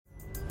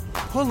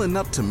Pulling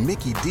up to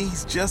Mickey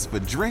D's just for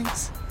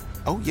drinks?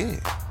 Oh yeah,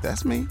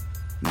 that's me.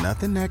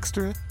 Nothing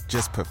extra,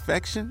 just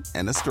perfection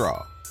and a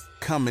straw.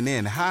 Coming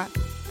in hot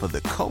for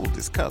the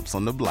coldest cups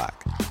on the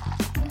block.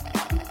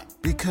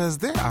 Because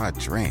there are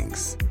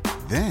drinks.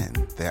 Then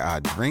there are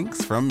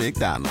drinks from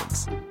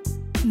McDonald's.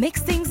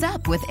 Mix things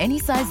up with any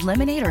size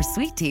lemonade or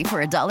sweet tea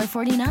for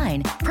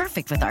 $1.49.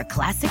 Perfect with our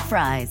classic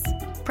fries.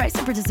 Price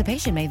and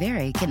participation may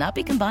vary. Cannot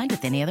be combined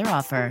with any other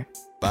offer.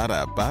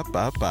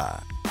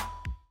 Ba-da-ba-ba-ba.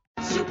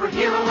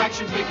 Superhero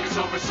action figures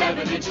over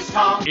 7 inches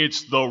tall.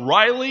 It's the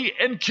Riley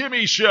and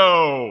Kimmy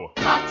Show.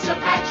 Lots of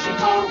action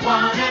for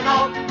one and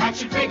all.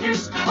 Action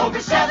figures over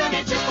 7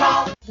 inches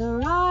tall. The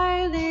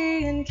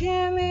Riley and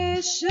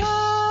Kimmy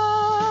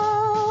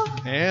Show.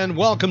 And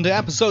welcome to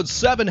episode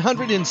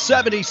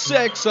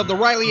 776 of the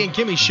Riley and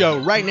Kimmy Show.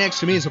 Right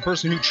next to me is a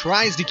person who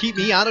tries to keep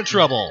me out of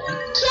trouble.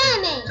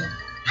 Kimmy,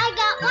 I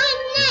got one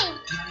name.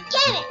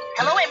 Kimmy.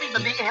 Hello,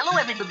 everybody. Hello,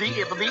 everybody.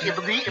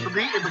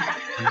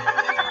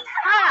 Hi.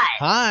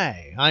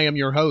 Hi, I am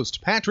your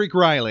host, Patrick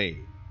Riley.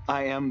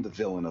 I am the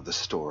villain of the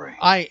story.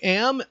 I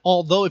am,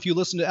 although if you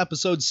listen to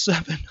episode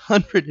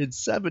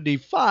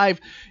 775,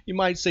 you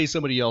might say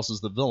somebody else is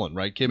the villain,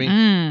 right,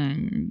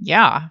 Kimmy?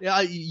 Yeah.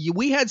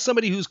 We had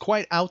somebody who's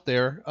quite out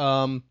there,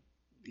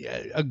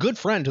 a good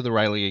friend to the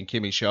Riley and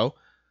Kimmy Show.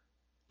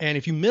 And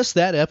if you missed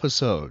that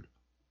episode,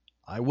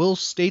 I will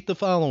state the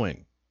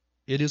following.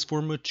 It is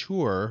for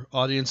mature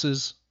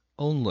audiences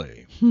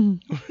only.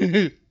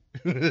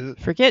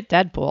 Forget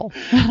Deadpool.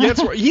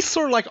 That's right. He's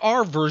sort of like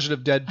our version of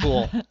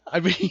Deadpool. I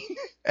mean,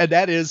 and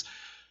that is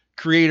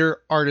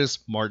creator, artist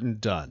Martin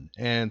Dunn.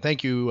 And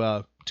thank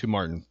you to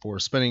Martin for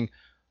spending.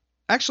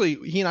 Actually,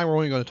 he and I were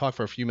only going to talk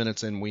for a few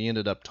minutes, and we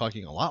ended up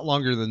talking a lot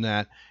longer than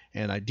that.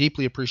 And I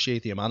deeply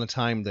appreciate the amount of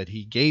time that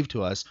he gave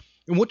to us,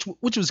 and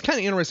which was kind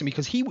of interesting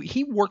because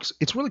he works.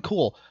 It's really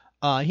cool.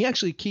 He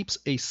actually keeps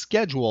a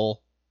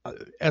schedule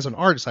as an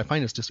artist. I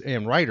find this just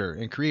and writer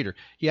and creator.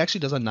 He actually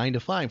does a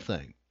 9-to-5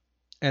 thing.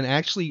 And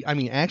actually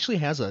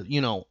has a,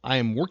 I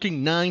am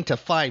working 9 to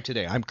 5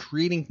 today. I'm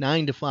creating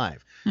 9 to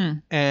 5.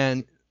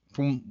 And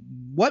from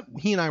what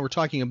he and I were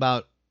talking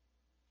about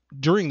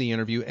during the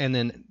interview and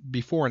then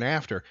before and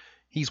after,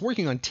 he's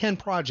working on 10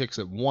 projects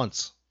at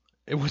once,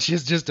 which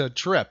is just a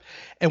trip.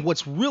 And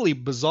what's really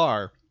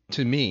bizarre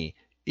to me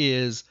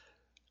is,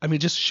 it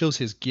just shows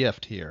his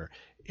gift here,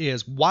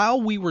 is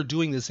while we were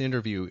doing this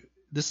interview,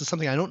 this is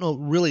something I don't know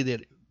really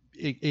that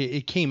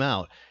it came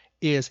out,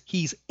 is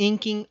he's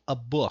inking a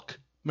book.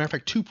 Matter of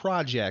fact, 2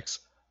 projects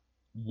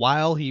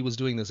while he was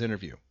doing this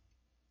interview.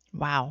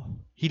 Wow.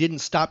 He didn't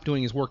stop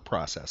doing his work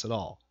process at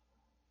all.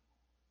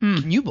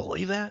 Can you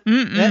believe that?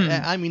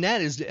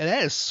 That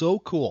is so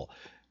cool.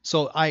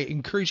 So I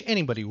encourage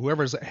anybody,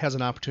 whoever has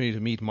an opportunity to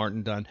meet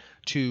Martin Dunn,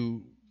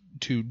 to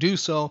do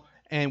so.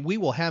 And we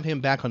will have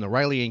him back on the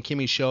Riley and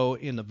Kimmy Show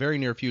in the very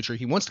near future.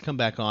 He wants to come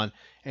back on,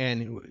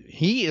 and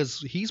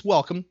he's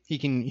welcome. He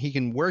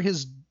can wear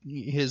his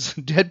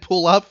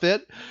Deadpool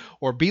outfit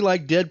or be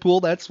like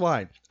Deadpool. That's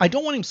fine. I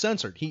don't want him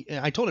censored.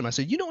 I told him, I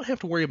said, you don't have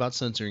to worry about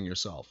censoring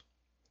yourself.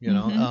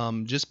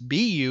 Just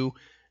be you.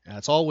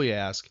 That's all we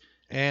ask,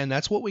 and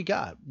that's what we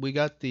got. We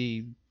got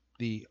the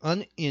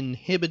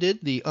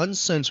uninhibited, the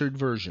uncensored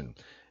version.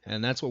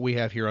 And that's what we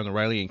have here on the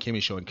Riley and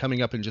Kimmy Show. And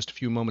coming up in just a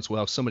few moments, we'll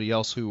have somebody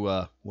else who,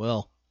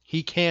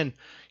 he can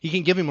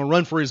give him a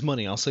run for his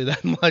money. I'll say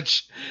that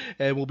much.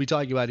 And we'll be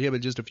talking about him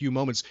in just a few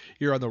moments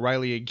here on the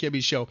Riley and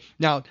Kimmy Show.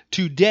 Now,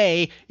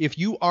 today, if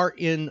you are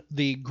in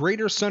the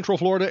greater Central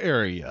Florida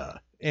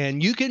area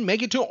and you can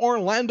make it to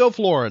Orlando,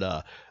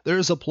 Florida,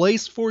 there's a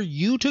place for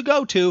you to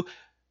go to.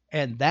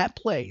 And that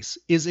place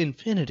is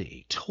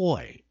Infinity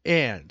Toy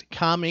and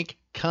Comic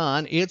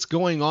Con. It's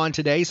going on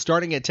today,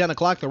 starting at 10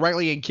 o'clock. The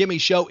Riley and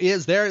Kimmy Show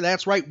is there.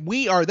 That's right.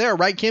 We are there,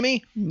 right,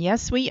 Kimmy?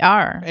 Yes, we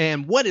are.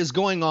 And what is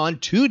going on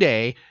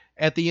today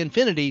at the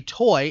Infinity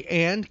Toy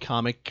and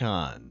Comic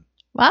Con?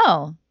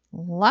 Well,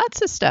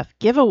 lots of stuff.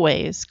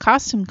 Giveaways,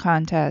 costume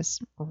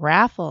contests,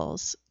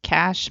 raffles,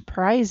 cash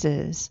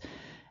prizes.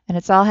 And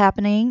it's all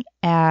happening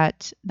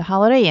at the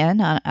Holiday Inn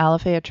on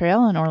Alafaya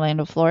Trail in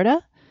Orlando,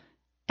 Florida.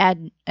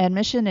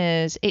 Admission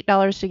is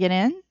 $8 to get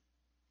in.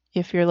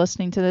 If you're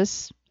listening to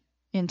this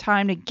in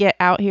time to get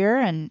out here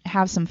and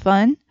have some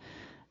fun.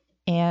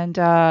 And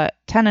 10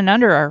 and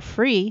under are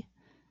free.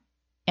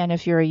 And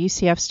if you're a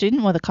UCF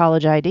student with a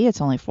college ID, it's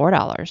only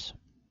 $4.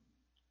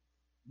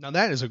 Now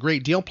that is a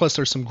great deal. Plus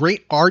there's some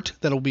great art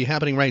that will be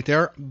happening right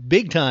there.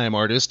 Big time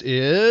artist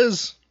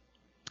is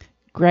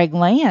Greg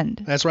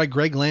Land. That's right.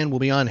 Greg Land will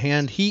be on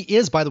hand. He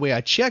is, by the way, I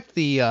checked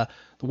the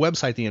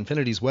website, the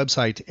Infinity's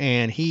website,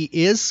 and he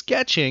is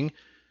sketching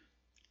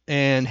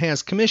and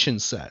has commission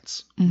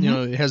sets.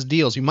 It has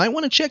deals. You might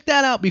want to check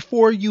that out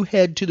before you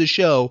head to the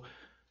show.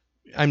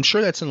 I'm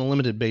sure that's on a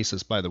limited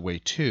basis, by the way,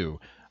 too.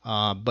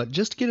 But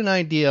just to get an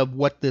idea of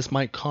what this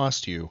might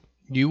cost you,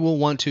 you will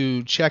want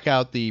to check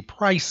out the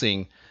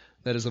pricing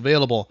that is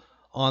available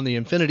on the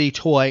Infinity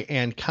Toy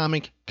and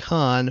Comic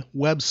Con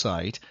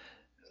website.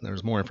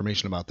 There's more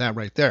information about that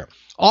right there.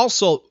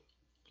 Also,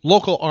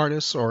 local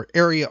artists or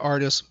area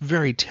artists,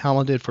 very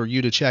talented for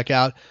you to check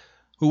out.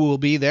 Who will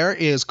be there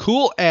is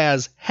Kool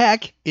as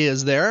Heck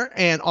is there,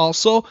 and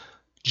also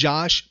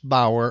Josh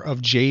Bauer of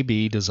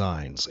JB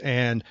Designs.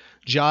 And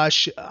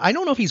Josh, I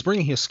don't know if he's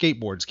bringing his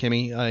skateboards,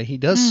 Kimmy. He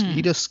does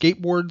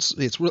skateboards.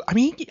 It's real. I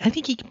mean, I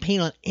think he can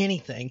paint on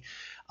anything.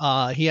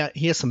 He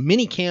has some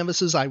mini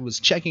canvases I was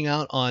checking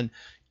out on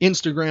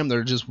Instagram.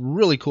 They're just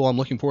really cool. I'm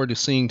looking forward to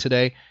seeing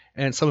today,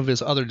 and some of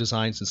his other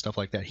designs and stuff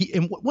like that.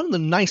 And one of the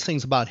nice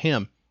things about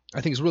him,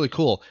 I think is really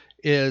cool,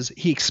 is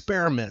he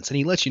experiments and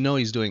he lets you know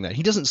he's doing that.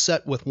 He doesn't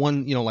set with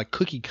one, like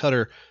cookie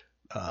cutter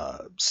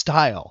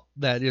style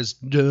that is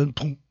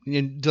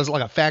does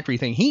like a factory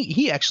thing.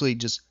 He actually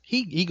just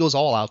he goes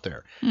all out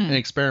there and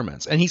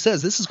experiments. And he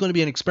says, this is going to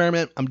be an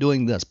experiment. I'm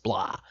doing this,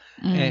 blah.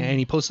 And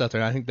he posts out there.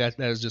 And I think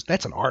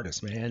that's an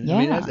artist, man. Yeah. I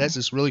mean, that's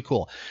just really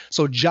cool.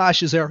 So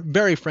Josh is there,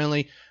 very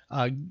friendly.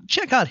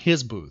 Check out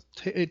his booth.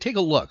 Take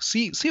a look.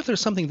 See if there's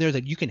something there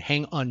that you can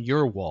hang on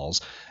your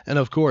walls. And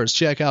of course,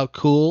 check out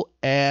Kool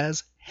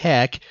as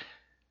Heck.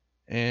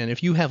 And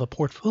if you have a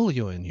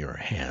portfolio in your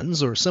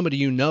hands, or somebody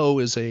you know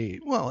is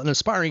an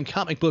aspiring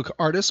comic book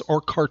artist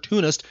or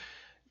cartoonist,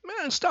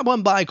 stop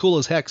on by Kool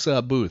as Heck's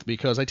booth,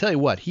 because I tell you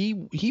what,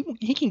 he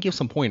can give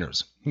some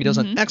pointers. He does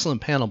an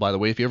excellent panel, by the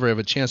way, if you ever have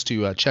a chance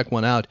to check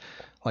one out,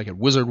 like at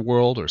Wizard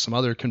World or some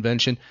other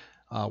convention,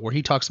 where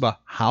he talks about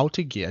how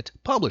to get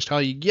published, how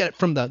you get it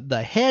from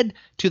the head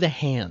to the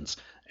hands.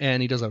 And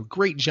he does a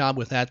great job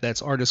with that.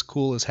 That's artist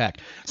Kool as Heck.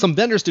 Some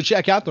vendors to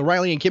check out. The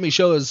Riley and Kimmy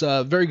Show is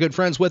very good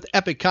friends with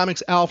Epic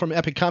Comics. Al from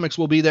Epic Comics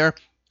will be there.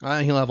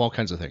 He'll have all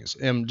kinds of things.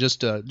 And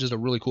just a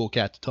really cool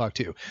cat to talk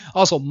to.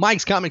 Also,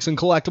 Mike's Comics and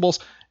Collectibles.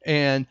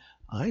 And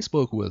I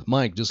spoke with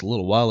Mike just a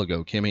little while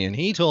ago, Kimmy, and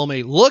he told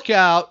me, look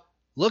out,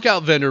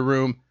 vendor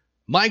room.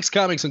 Mike's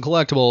Comics and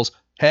Collectibles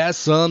has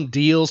some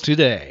deals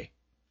today.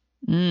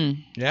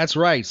 That's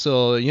right.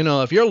 So,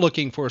 if you're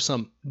looking for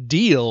some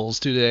deals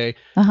today,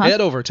 head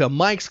over to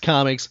Mike's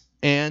Comics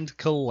and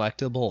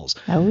Collectibles.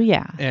 Oh,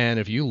 yeah. And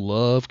if you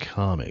love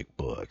comic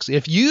books,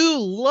 if you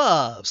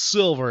love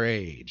Silver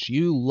Age,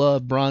 you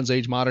love Bronze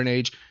Age, Modern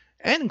Age,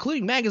 and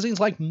including magazines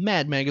like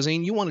Mad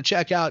Magazine, you want to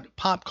check out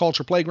Pop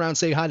Culture Playground,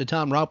 say hi to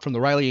Tom Raupp from the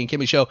Riley and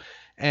Kimmy Show,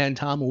 and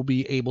Tom will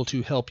be able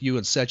to help you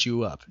and set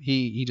you up.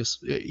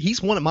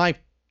 He's one of my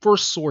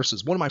first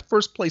sources, one of my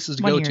first places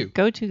to go to.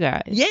 Go-to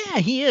guys. Yeah,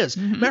 he is.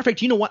 Matter of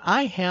fact, you know what?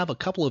 I have a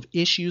couple of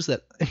issues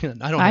that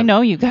I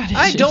know you got issues.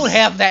 I don't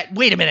have that.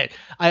 Wait a minute.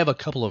 I have a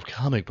couple of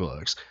comic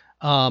books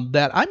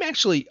that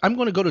I'm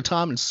going to go to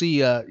Tom and see,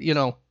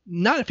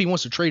 not if he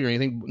wants to trade or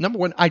anything. Number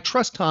one, I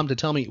trust Tom to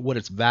tell me what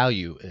its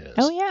value is.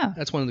 Oh, yeah.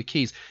 That's one of the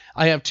keys.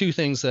 I have two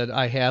things that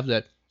I have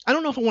that I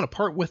don't know if I want to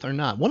part with or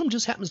not. One of them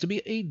just happens to be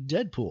a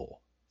Deadpool.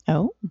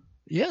 Oh?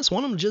 Yes,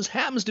 one of them just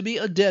happens to be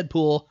a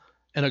Deadpool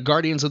and a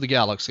Guardians of the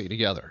Galaxy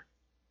together.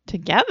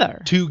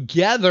 Together?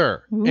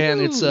 Ooh.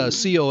 And it's a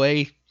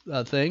COA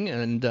thing,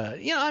 and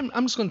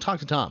I'm just going to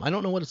talk to Tom. I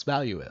don't know what its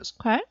value is.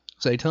 Okay.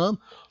 Say, Tom,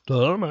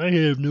 I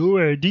have no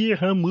idea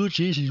how much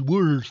this is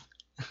worth.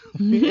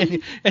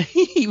 And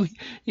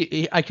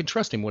I can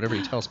trust him whatever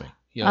he tells me.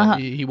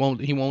 He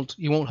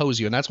won't hose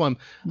you, and that's why I'm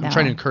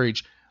trying to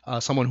encourage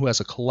someone who has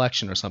a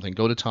collection or something.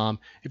 Go to Tom.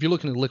 If you're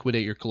looking to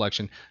liquidate your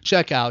collection,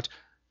 check out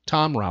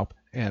Tom Raupp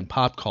and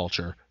Pop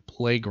Culture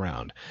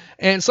Playground.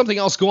 And something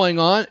else going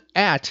on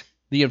at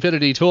the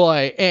Infinity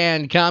Toy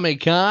and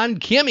Comic Con.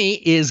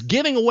 Kimmy is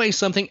giving away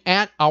something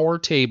at our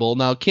table.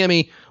 Now,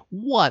 Kimmy,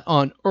 what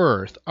on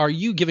earth are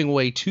you giving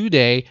away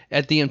today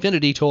at the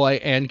Infinity Toy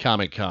and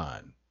Comic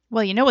Con?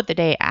 Well, you know what the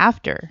day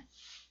after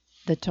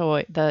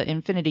the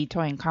Infinity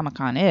Toy and Comic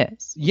Con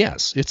is?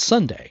 Yes, it's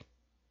Sunday.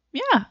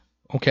 Yeah.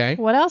 Okay.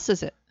 What else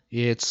is it?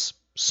 It's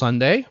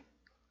Sunday.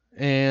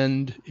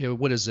 And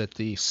what is it?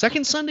 The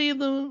second Sunday of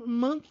the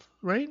month,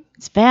 right?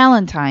 It's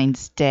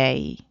Valentine's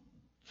Day.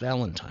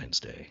 Valentine's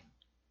Day.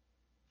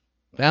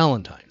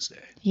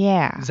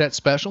 Yeah. Is that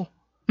special?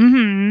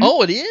 Mm-hmm.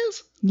 Oh, it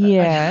is?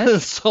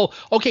 Yes. So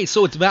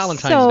it's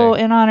Valentine's Day. So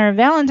in honor of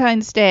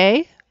Valentine's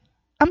Day,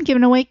 I'm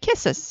giving away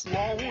kisses.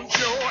 Want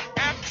your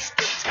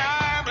extra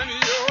time and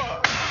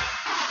your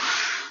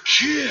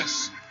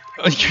kiss.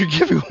 You're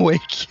giving away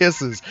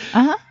kisses.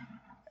 Uh-huh.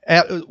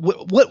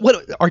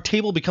 What our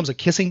table becomes a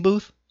kissing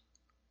booth?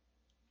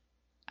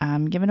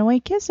 I'm giving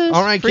away kisses.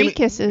 All right, free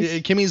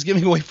kisses. Kimmy's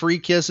giving away free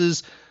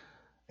kisses,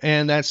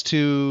 and that's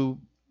to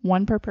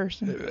one per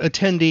person.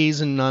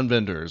 Attendees and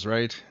non-vendors,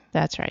 right?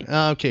 That's right.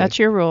 Okay. That's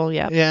your rule,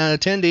 yeah. Yeah,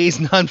 attendees,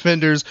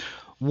 non-vendors,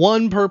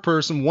 one per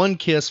person, one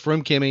kiss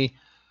from Kimmy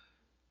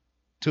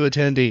to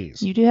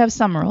attendees. You do have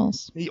some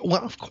rules.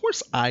 Well, of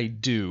course I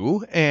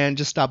do. And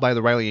just stop by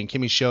the Riley and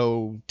Kimmy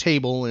Show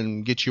table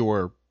and get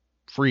your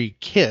free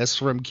kiss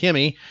from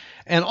Kimmy.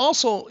 And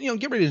also,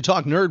 get ready to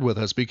talk nerd with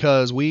us,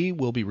 because we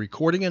will be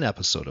recording an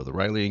episode of the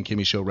Riley and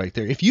Kimmy Show right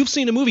there. If you've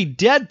seen the movie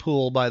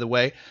Deadpool, by the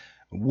way,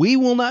 we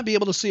will not be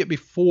able to see it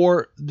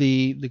before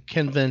the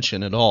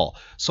convention at all.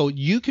 So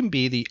you can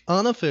be the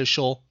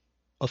official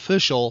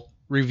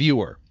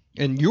reviewer.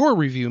 And your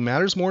review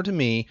matters more to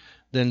me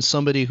than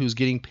somebody who's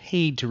getting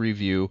paid to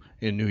review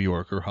in New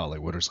York or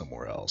Hollywood or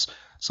somewhere else.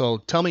 So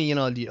tell me,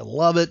 do you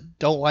love it,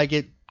 don't like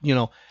it,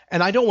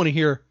 and I don't want to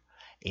hear,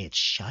 it's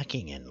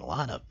shocking and a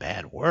lot of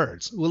bad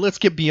words. Well, let's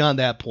get beyond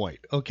that point,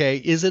 okay?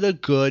 Is it a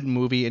good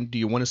movie, and do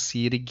you want to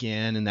see it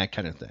again, and that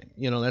kind of thing?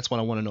 That's what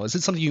I want to know. Is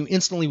it something you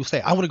instantly will say,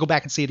 I want to go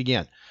back and see it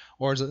again?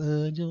 Or is it,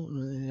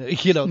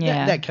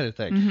 that kind of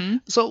thing. Mm-hmm.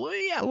 So,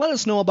 yeah, let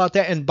us know about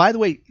that. And by the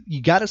way,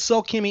 you got to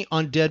sell Kimmy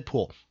on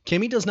Deadpool.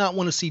 Kimmy does not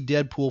want to see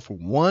Deadpool for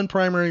one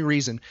primary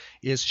reason,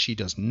 is she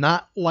does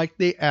not like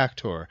the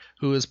actor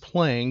who is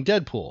playing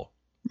Deadpool.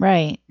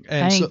 Right.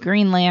 And I think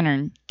Green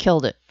Lantern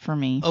killed it for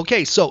me.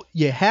 Okay, so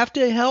you have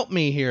to help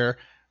me here.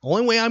 The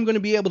only way I'm going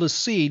to be able to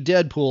see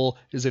Deadpool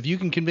is if you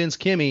can convince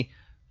Kimmy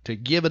to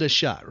give it a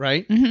shot,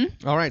 right?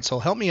 Mm-hmm. All right, so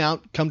help me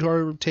out. Come to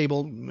our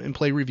table and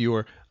play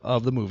reviewer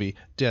of the movie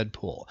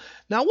Deadpool.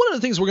 Now, one of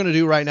the things we're going to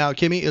do right now,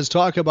 Kimmy, is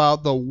talk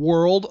about the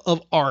world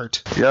of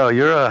art. Yo,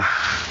 you're a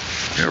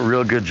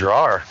real good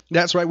drawer.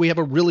 That's right. We have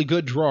a really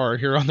good drawer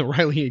here on the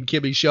Riley and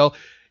Kimmy Show.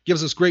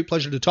 Gives us great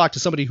pleasure to talk to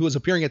somebody who is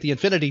appearing at the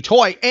Infinity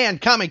Toy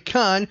and Comic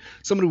Con,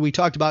 somebody we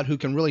talked about who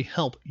can really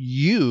help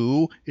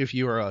you if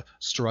you are a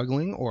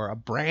struggling or a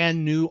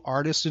brand new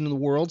artist in the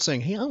world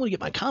saying, hey, I want to get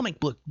my comic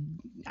book.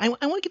 I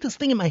want to get this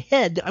thing in my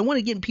head. I want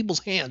to get in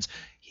people's hands.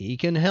 He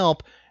can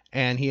help,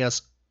 and he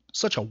has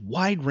such a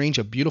wide range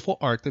of beautiful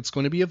art that's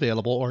going to be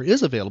available or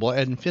is available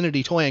at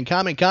Infinity Toy and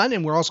Comic Con,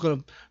 and we're also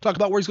going to talk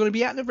about where he's going to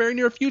be at in the very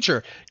near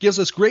future. Gives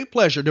us great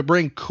pleasure to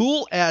bring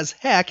Kool as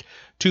Heck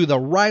to the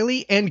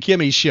Riley and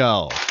Kimmy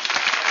Show.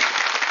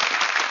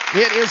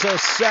 It is a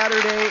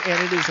Saturday,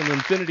 and it is an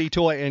Infinity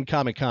Toy and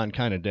Comic Con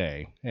kind of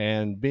day.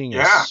 And being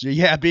a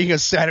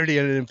Saturday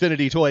and an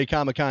Infinity Toy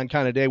Comic Con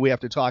kind of day, we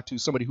have to talk to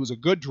somebody who's a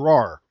good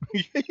drawer.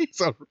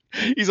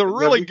 he's a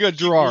really good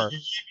drawer.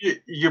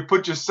 You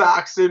put your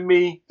socks in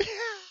me,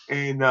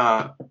 and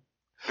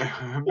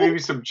maybe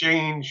some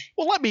change.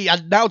 Well, let me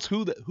announce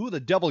who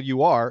the devil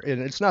you are,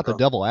 and it's not the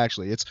devil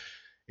actually.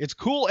 It's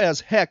Kool as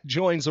Heck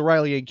joins the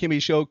Riley and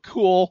Kimmy Show.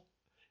 Kool.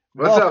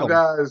 What's up,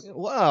 guys?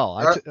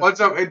 Well, what's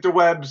up,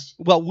 interwebs?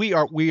 Well, we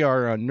are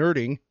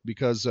nerding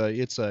because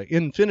it's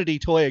Infinity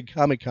Toy and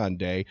Comic Con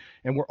Day,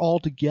 and we're all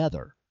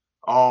together.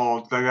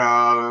 All together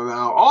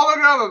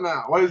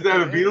now. What is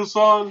that? A Beatles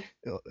song?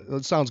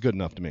 It sounds good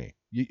enough to me.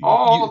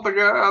 All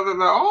together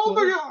now.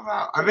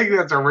 I think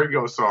that's a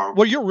Ringo song.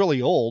 Well, you're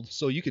really old,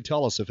 so you could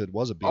tell us if it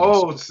was a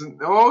Beatles song.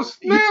 Oh,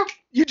 snap!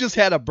 You just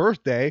had a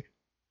birthday.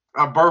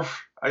 I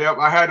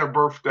had a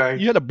birthday.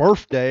 You had a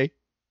birthday.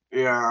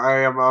 Yeah,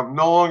 I'm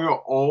no longer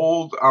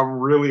old. I'm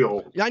really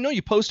old. Yeah, I know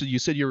you posted. You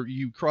said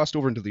you crossed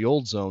over into the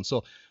old zone.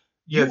 So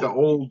the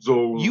old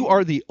zone. You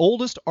are the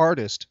oldest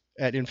artist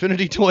at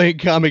Infinity Toy and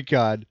Comic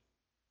Con.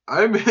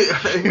 I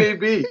may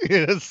be.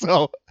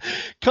 So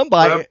come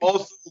by. But I'm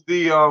also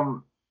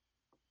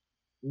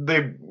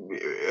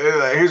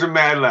here's a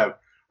Mad Lab.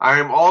 I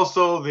am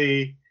also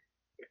the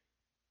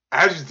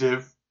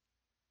adjective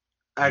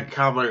at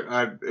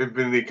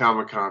Infinity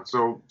Comic Con.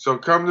 So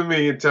come to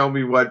me and tell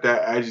me what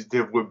that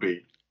adjective would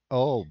be.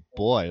 Oh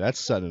boy, that's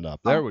setting it up.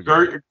 There we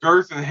go.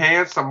 Girth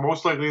enhanced. I'm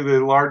most likely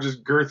the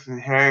largest girth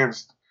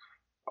enhanced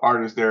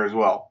artist there as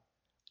well.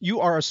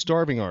 You are a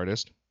starving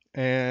artist,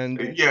 and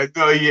you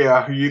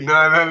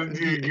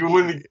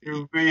wouldn't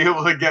be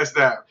able to guess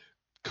that.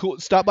 Cool.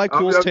 Stop by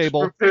Kool's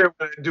table. I'm prepared,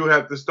 but I do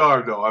have to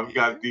starve though. I've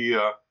got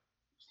the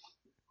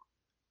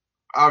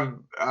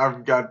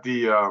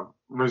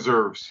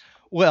reserves.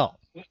 Well,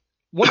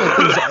 one of the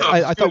things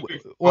I thought,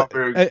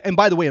 and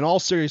by the way, in all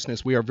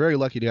seriousness, we are very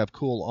lucky to have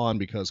Kool on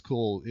because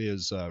Kool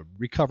is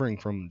recovering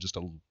from just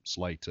a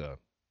slight.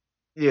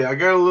 Yeah, I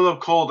got a little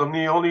cold. I'm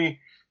the only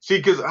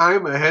because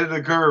I'm ahead of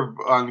the curve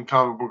on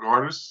comic book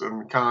artists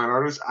and con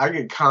artists. I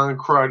get con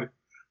crud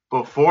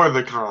before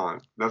the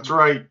con. That's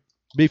right.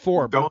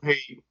 Before. Don't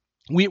hate.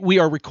 We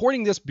are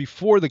recording this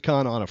before the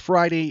con on a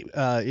Friday.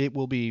 It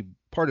will be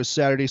part of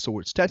Saturday, so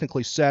it's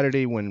technically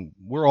Saturday when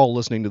we're all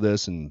listening to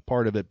this and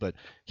part of it, but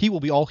he will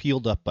be all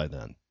healed up by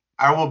then.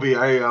 I will be.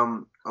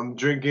 I'm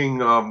drinking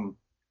the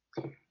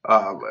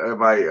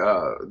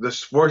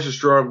Sports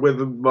Straw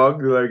with a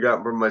mug that I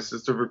got from my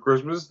sister for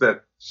Christmas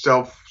that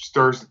self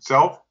stirs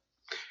itself,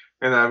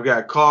 and I've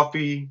got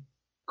coffee,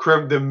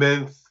 creme de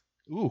menthe,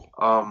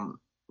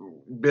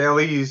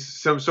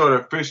 Bailey's, some sort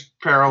of fish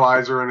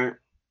paralyzer in it,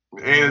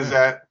 and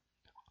that.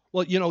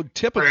 Well,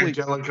 typically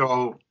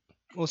Angelico.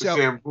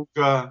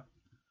 Sambuca,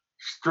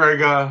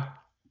 Strega,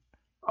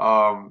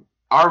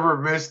 Arbor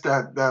Mist,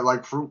 that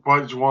like fruit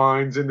punch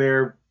wines in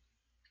there,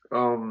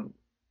 and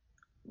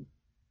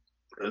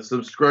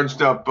some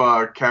scrunched up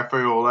cafe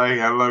au lait.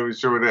 I'm not even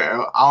sure what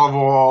that olive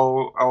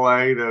oil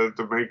LA to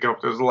make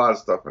up. There's a lot of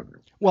stuff in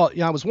there. Well,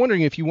 yeah, I was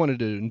wondering if you wanted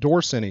to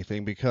endorse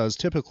anything because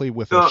typically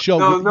with a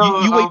show,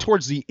 you wait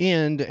towards the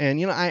end,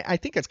 and I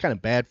think that's kind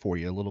of bad for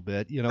you a little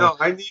bit. No,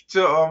 I need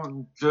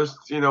to just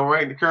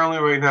currently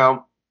right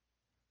now.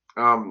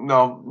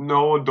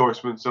 No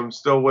endorsements. I'm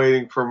still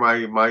waiting for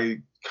my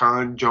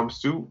con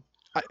jumpsuit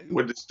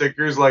with the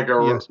stickers like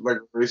a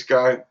race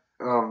guy.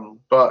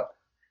 But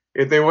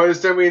if they want to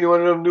send me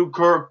one of them new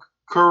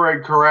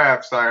current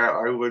crafts,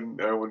 I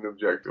wouldn't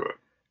object to it.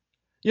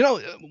 You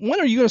know, when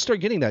are you going to start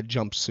getting that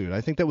jumpsuit?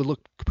 I think that would look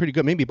pretty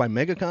good. Maybe by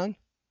MegaCon?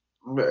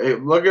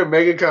 Look at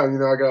MegaCon. You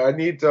know, I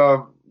need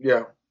to,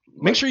 yeah.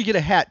 Make sure you get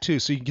a hat, too,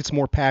 so you can get some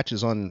more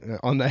patches on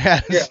the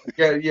hat.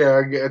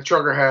 Yeah, get a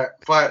trucker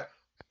hat, flat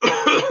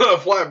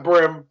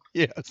brim.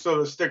 Yeah. So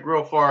to stick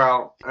real far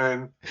out.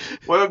 And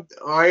what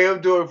I am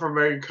doing for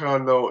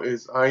MegaCon, though,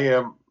 is I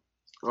am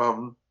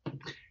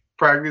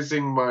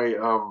practicing my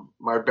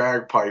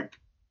bagpipe.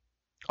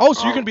 Oh,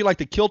 so you're going to be like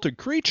the kilted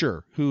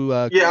creature who...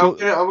 I'm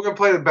going to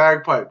play the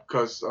bagpipe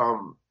because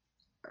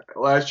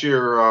last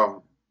year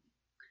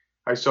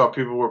I saw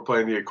people were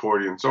playing the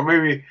accordion. So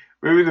maybe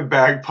the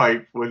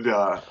bagpipe would be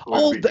good.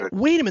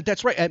 Wait a minute.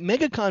 That's right. At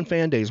MegaCon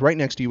Fan Days, right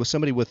next to you was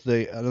somebody with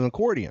an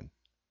accordion.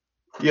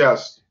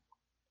 Yes.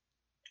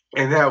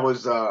 And that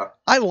was...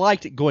 I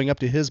liked it going up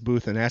to his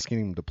booth and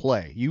asking him to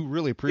play. You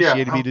really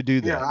appreciated me to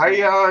do that.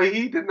 Yeah,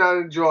 he did not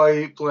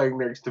enjoy playing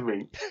next to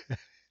me.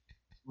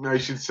 I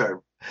should say.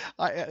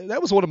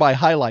 That was one of my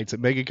highlights at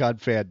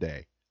MegaCon Fan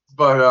Day.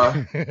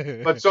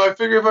 But so I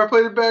figure if I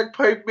play the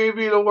bagpipe,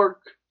 maybe it'll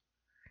work.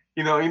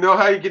 You know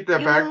how you get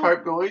that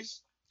bagpipe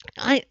noise?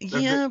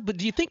 But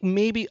do you think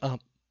maybe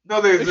no,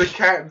 there's a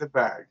cat in the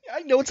bag.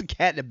 I know it's a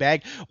cat in the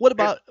bag. What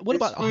about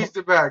squeeze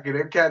the bag and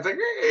the cat's like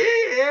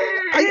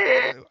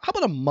how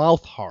about a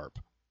mouth harp?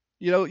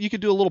 You know, you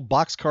could do a little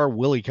Boxcar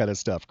Willie kind of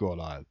stuff going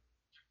on.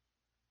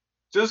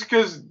 Just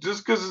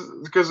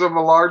because I'm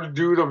a large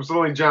dude, I'm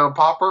suddenly John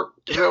Popper.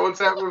 Is that what's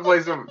happening? Play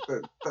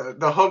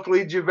the hook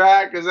leads you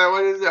back. Is that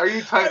what it is? Are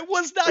you? I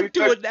was not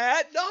doing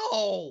that.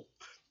 No,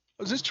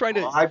 I was just trying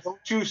to.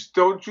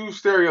 Don't you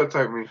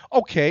stereotype me?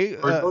 Okay.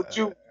 Or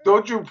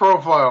don't you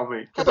profile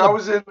me? Because I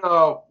was in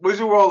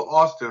Wizard World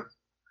Austin,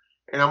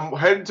 and I'm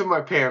heading to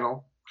my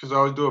panel because I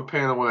always do a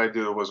panel when I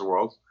do the Wizard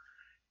World,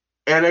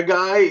 and a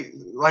guy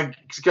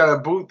he's got a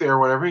booth there or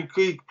whatever.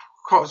 He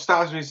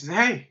stops me and says,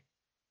 "Hey,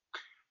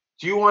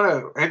 do you want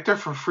to enter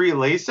for free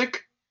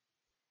LASIK?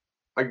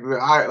 Like the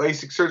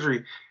LASIK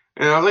surgery?"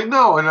 And I was like,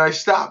 "No." And I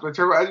stopped. I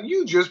turned around.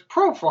 You just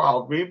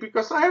profiled me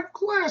because I have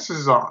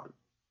glasses on.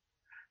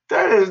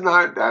 That is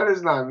not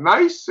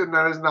nice, and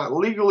that is not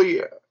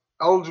legally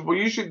eligible.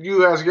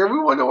 You ask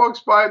everyone that walks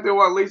by if they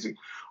want LASIK,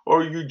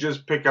 or you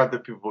just pick out the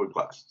people with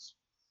glasses.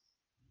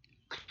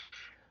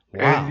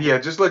 Wow.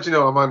 And just to let you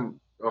know, I'm on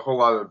a whole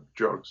lot of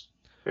drugs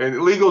and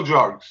illegal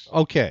drugs.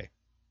 Okay.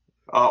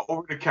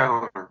 Over the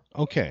counter.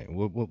 Okay.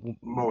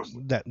 Most.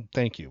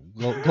 Thank you.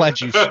 Well,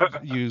 glad you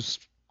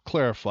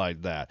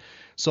clarified that.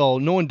 So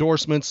no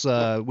endorsements.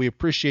 We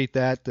appreciate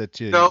that.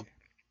 No.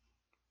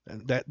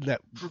 That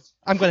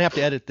I'm going to have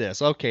to edit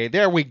this. Okay,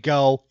 there we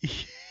go.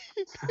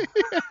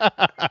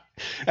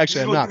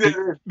 Actually, I'm not,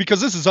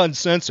 because this is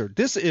uncensored.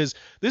 This is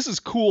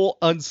Kool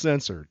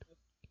uncensored.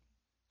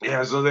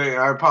 Yeah, so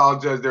I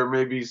apologize. There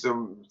may be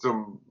some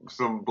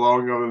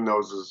blowing of the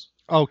noses.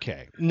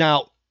 Okay,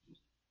 now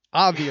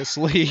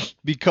obviously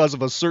because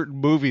of a certain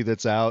movie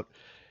that's out,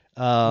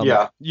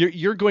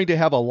 you're going to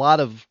have a lot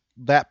of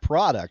that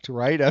product,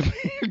 right? I mean,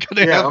 you're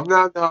going to have... I'm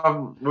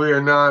not. We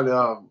are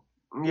not.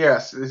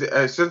 Yes,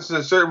 since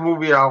a certain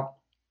movie out,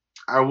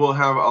 I will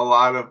have a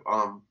lot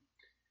of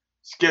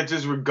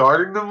sketches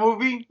regarding the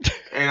movie,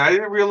 and I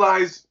didn't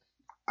realize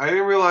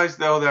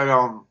though that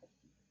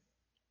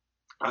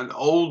an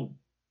old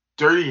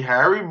Dirty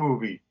Harry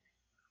movie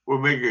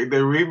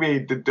they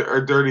remade the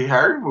Dirty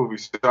Harry movie,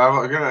 so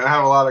I'm gonna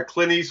have a lot of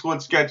Clint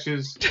Eastwood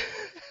sketches,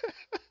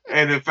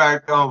 and in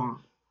fact,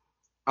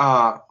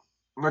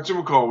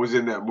 whatchamacallit was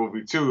in that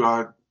movie too.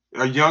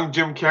 A young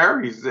Jim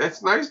Carrey.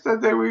 It's nice that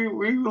they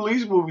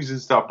re-release movies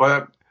and stuff,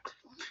 but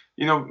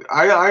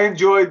I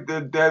enjoyed the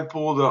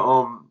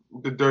Deadpool,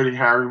 the Dirty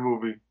Harry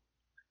movie.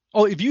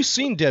 Oh, have you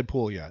seen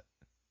Deadpool yet?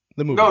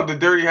 The movie? No, the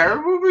Dirty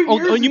Harry movie.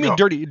 Oh, you mean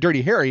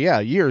Dirty Harry?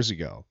 Yeah, years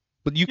ago.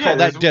 But you call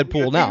that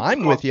Deadpool now.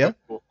 I'm with you.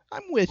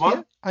 I'm with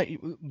you.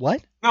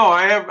 What? No,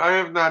 I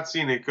have not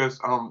seen it because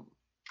the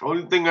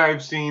only thing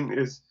I've seen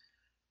is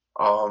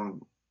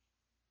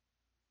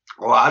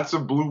lots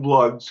of Blue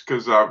Bloods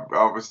because I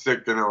was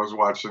sick and I was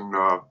watching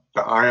the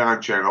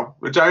Ion channel,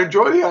 which I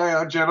enjoy the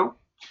Ion channel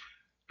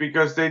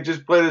because they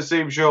just play the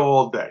same show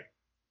all day.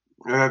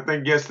 And I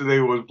think yesterday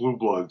was Blue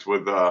Bloods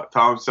with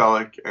Tom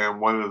Selleck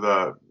and one of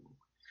the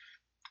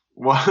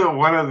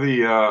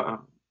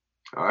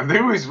I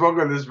think we spoke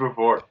on this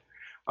before.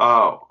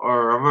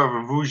 Or I'm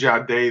having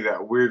Vuja Day,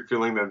 that weird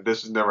feeling that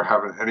this has never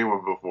happened to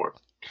anyone before.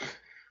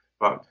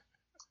 But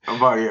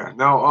yeah.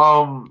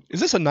 Now, is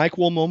this a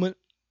NyQuil moment?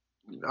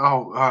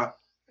 Oh,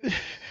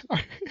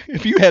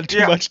 if you had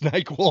too much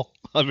NyQuil,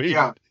 I mean,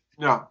 yeah.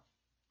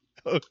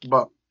 Okay.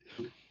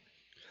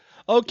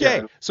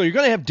 But so you're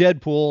gonna have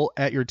Deadpool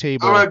at your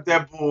table. I'm at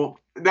Deadpool.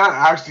 Not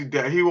actually,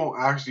 he won't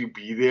actually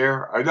be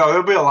there. I know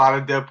there'll be a lot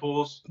of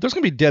Deadpools. There's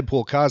gonna be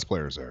Deadpool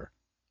cosplayers there,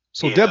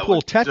 so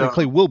Deadpool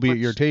technically will be at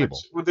your table.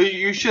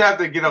 You should have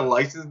to get a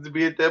license to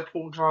be a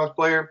Deadpool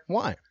cosplayer.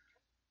 Why?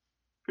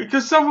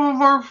 Because some of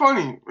them aren't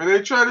funny, and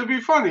they try to be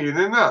funny, and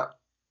they're not.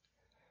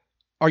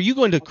 Are you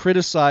going to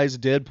criticize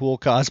Deadpool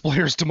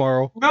cosplayers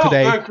tomorrow? No,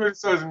 today? I'm not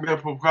criticizing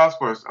Deadpool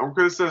cosplayers. I'm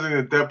criticizing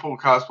the Deadpool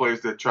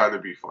cosplayers that try to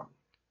be fun.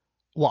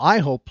 Well, I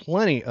hope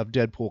plenty of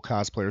Deadpool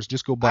cosplayers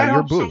just go by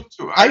your booth.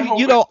 So too. I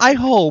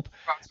hope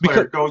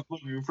because goes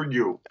looking for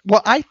you.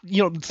 Well,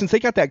 since they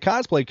got that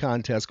cosplay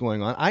contest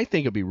going on, I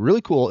think it'd be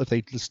really cool if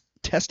they just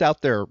test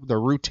out their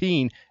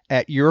routine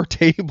at your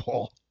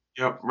table.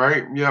 Yep,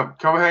 right. Yep,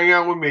 come hang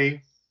out with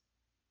me,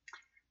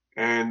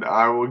 and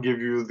I will give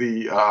you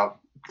the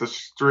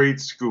straight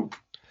scoop.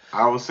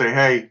 I will say,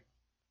 hey,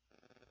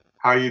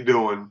 how you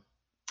doing?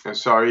 I'm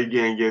sorry you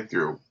can't get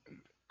through.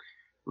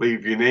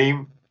 Leave your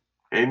name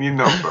and your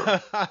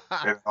number,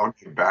 and I'll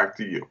get back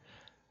to you.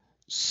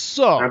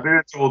 So I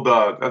think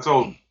that's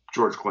old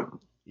George Clinton.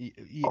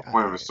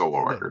 One of his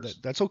solo records.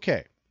 That's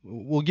okay.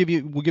 We'll give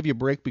you a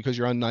break because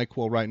you're on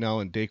NyQuil right now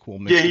and Dayquil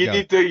mixed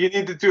together. You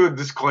need to do a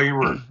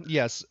disclaimer.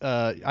 Yes,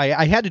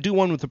 I had to do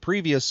one with the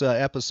previous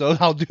episode.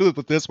 I'll do it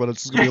with this one.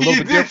 It's gonna be a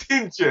little bit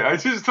different. Didn't you? I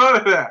just thought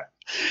of that.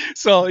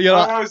 So what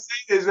I was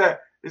saying is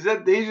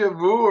that deja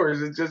vu, or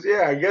is it just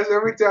I guess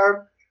every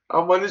time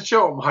I'm on the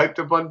show I'm hyped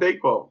up on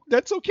Dayquil.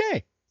 That's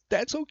okay.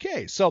 That's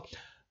okay. So,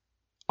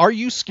 are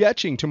you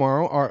sketching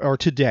tomorrow or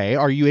today?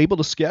 Are you able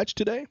to sketch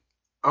today?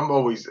 I'm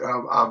always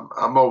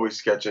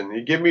sketching.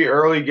 You give me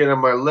early, get on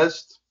my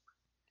list,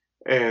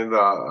 and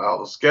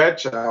I'll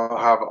sketch. I'll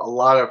have a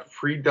lot of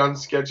pre-done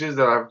sketches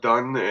that I've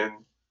done, and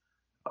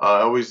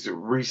I always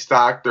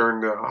restock during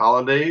the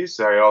holidays.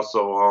 I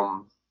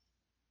also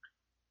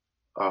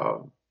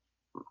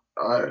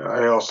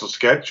I also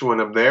sketch when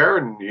I'm there,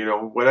 and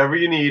whatever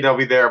you need, I'll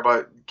be there.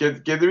 But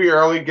get to me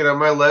early, get on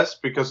my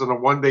list, because on a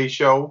one-day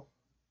show,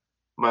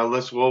 my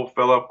list will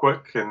fill up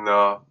quick, and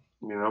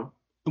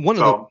One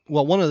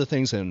of the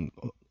things, and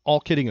all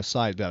kidding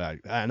aside, that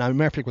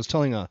I was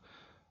telling a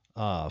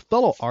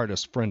fellow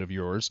artist friend of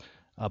yours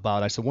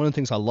about. I said one of the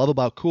things I love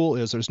about Kool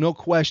is there's no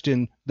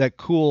question that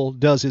Kool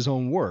does his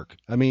own work.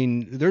 I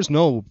mean, there's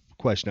no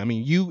question. I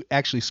mean, you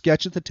actually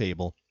sketch at the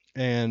table,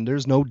 and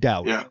there's no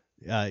doubt. Yeah.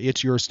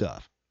 It's your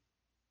stuff.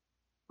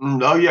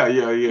 Oh yeah.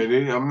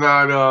 I'm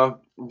not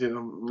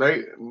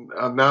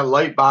I'm not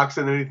light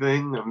boxing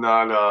anything. I'm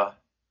not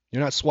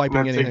You're not swiping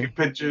I'm not anything. taking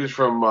pictures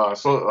from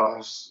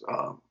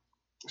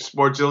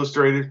Sports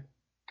Illustrated.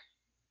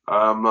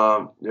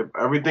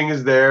 Everything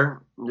is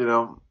there.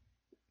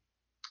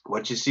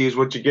 What you see is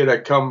what you get. I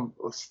come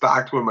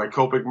stocked with my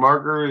Copic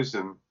markers,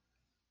 and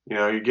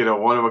you get a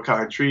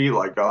one-of-a-kind tree.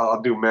 Like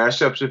I'll do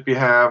mashups if you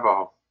have.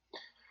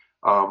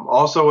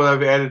 Also, what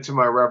I've added to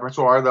my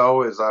repertoire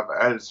though is I've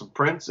added some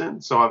prints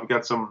in. So I've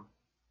got some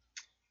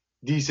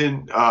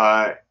decent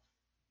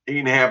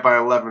 8.5 by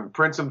 11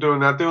 prints I'm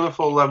doing. Not doing the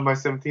full 11 by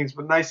 17s,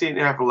 but nice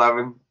 8.5,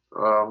 11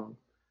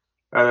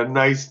 at a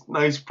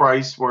nice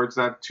price where it's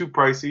not too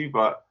pricey.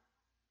 But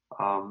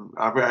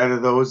I've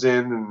added those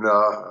in, and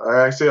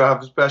I actually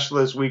have a special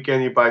this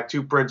weekend. You buy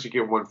 2 prints, you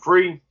get 1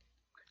 free.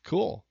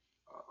 Cool.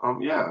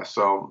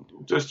 So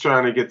just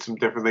trying to get some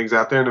different things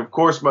out there, and of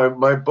course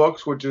my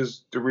books, which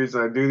is the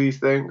reason I do these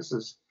things,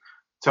 is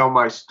tell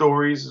my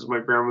stories, as my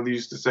grandmother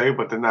used to say.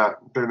 But they're not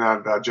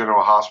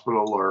General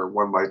Hospital or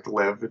One Life to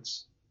Live.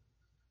 It's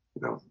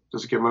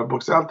just get my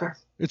books out there.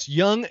 It's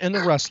Young and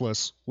the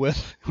Restless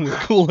with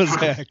Kool as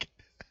Heck.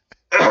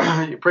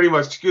 Pretty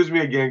much. Excuse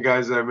me again,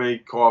 guys. I may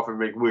cough and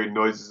make weird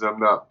noises. I'm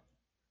not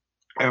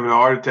having a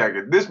heart attack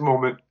at this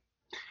moment.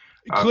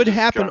 It could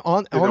happen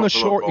on the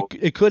shore.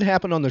 It could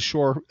happen on the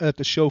shore at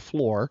the show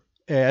floor.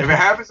 If it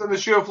happens on the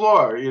show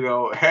floor,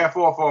 half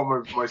off all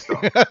my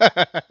stuff.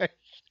 I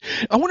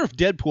wonder if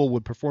Deadpool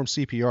would perform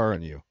CPR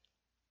on you,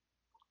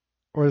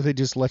 or if they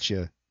just let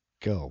you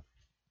go.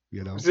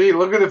 See,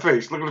 look at the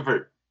face. Look at the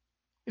face.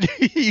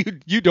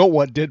 you don't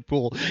want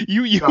Deadpool.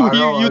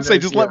 You'd say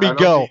just let me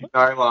go.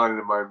 Nylon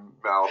in my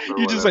mouth.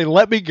 You just say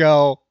let me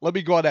go. Let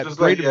me go on that.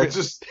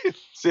 Just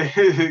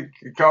say,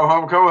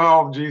 come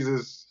home,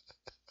 Jesus.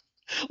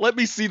 Let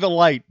me see the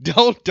light.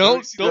 Don't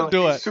do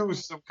it.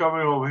 Jesus, I'm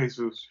coming home,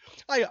 Jesus.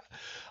 I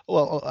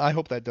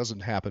hope that doesn't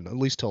happen. At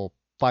least till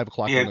 5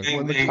 o'clock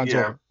when the con's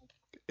over.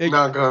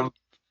 Not gonna.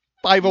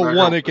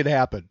 5:01, it could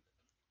happen.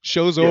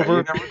 Show's over.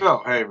 You never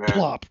know. Hey man,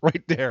 plop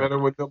right there.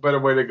 No better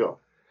way to go.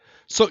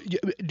 So,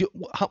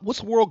 what's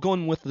the world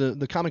going with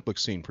the comic book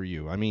scene for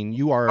you? I mean,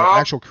 you are an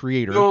actual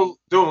creator.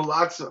 Doing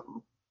lots of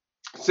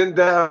sitting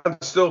down,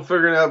 still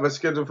figuring out my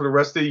schedule for the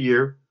rest of the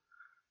year.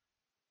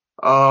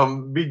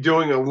 Be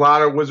doing a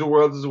lot of Wizard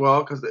Worlds as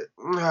well, because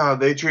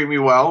they treat me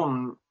well.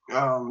 And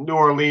New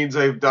Orleans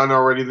I've done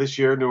already this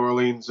year. New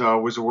Orleans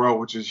Wizard World,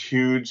 which is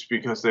huge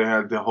because they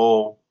had the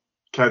whole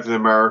Captain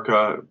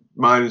America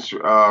minus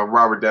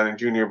Robert Downey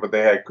Jr., but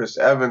they had Chris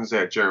Evans, they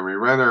had Jeremy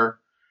Renner.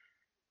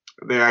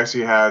 They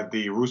actually had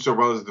the Russo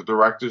brothers, the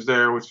directors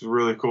there, which is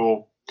really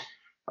cool.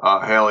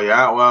 Haley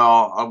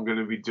Atwell. I'm going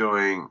to be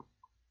doing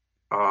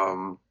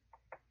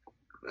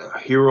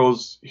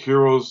Heroes.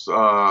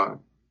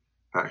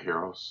 Not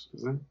Heroes,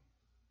 is it?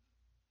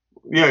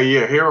 Yeah,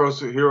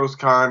 Heroes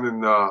Con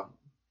in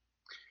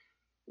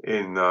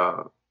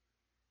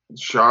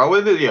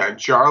Charlotte. Yeah, in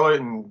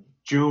Charlotte and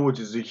June, which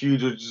is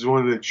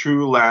one of the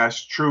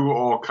true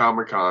all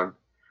Comic-Con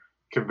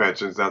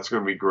conventions. That's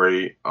going to be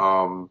great.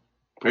 I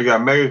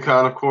got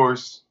MegaCon, of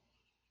course,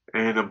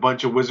 and a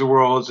bunch of Wizard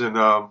Worlds. And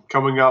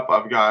coming up,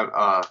 I've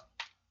got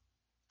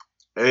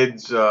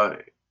Ed's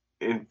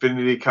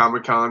Infinity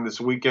Comic-Con this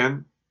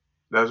weekend.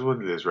 That's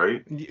what it is,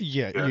 right?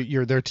 Yeah.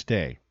 You're there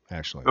today,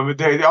 actually. I'm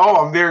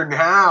there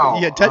now.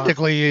 Yeah,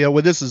 technically,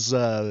 when this is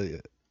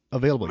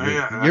available,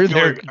 man, you're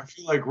there. I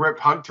feel like Rip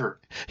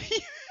Hunter.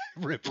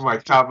 Rip for my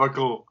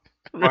topical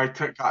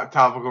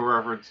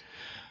reference.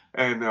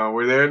 And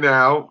we're there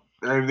now.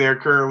 I'm there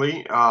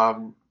currently.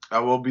 I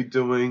will be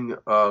doing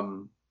a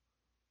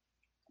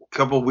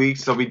couple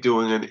weeks. I'll be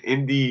doing an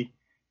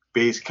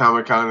indie-based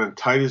Comic-Con in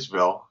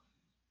Titusville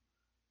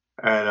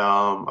at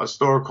a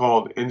store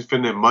called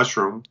Infinite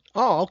Mushroom.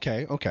 Oh,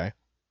 okay.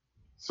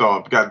 So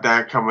I've got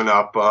that coming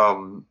up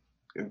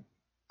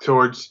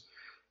towards,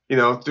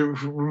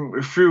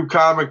 through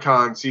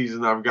Comic-Con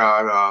season. I've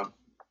got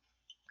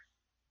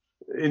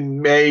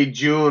in May,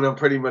 June, I'm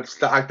pretty much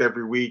stocked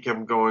every week.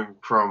 I'm going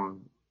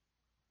from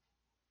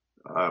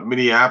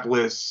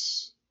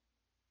Minneapolis,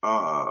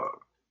 MegaCon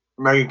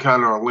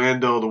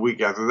Orlando. The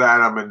week after that,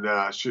 I'm in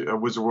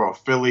Wizard World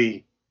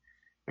Philly,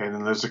 and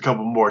then there's a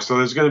couple more. So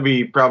there's going to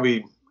be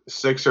probably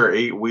 6 or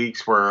 8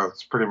 weeks where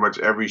it's pretty much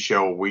every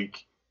show a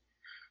week.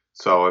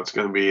 So it's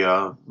going to be,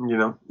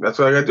 that's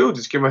what I got to do.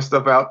 Just get my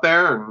stuff out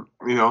there and,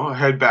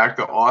 head back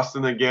to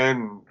Austin again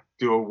and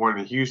do one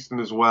in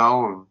Houston as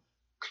well. And,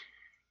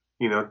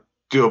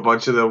 do a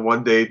bunch of the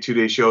 1-day,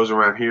 2-day shows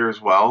around here as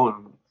well.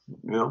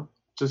 And,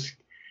 just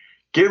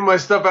getting my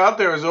stuff out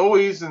there as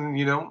always. And,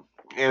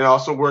 and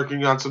also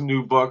working on some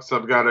new books.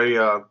 I've got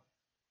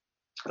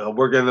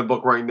working on the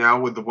book right now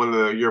with one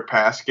of your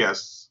past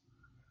guests,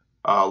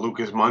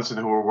 Lucas Munson,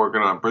 who we're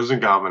working on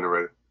Prison Goblin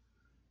already.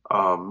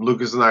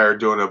 Lucas and I are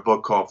doing a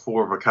book called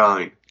Four of a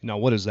Kind. Now,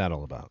 what is that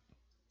all about?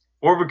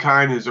 Four of a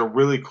Kind is a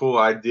really cool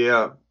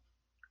idea,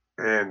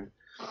 and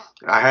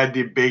I had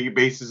the big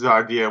basis of the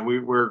idea, and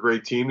we're a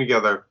great team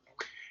together.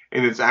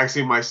 And it's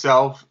actually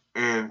myself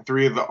and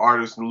 3 of the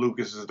artists, and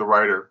Lucas is the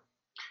writer,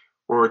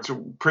 where it's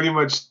pretty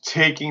much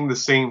taking the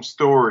same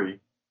story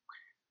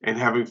and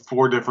having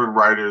 4 different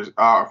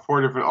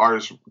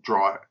artists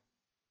draw it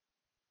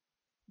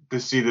to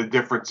see the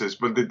differences,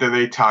 but then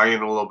they tie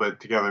in a little bit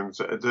together.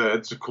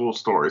 It's a cool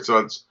story. So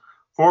it's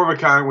Four of a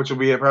Kind, which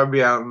will probably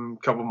be out in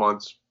a couple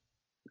months.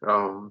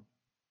 And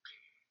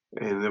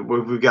then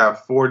we've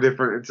got 4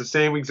 different. It's the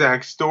same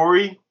exact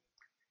story,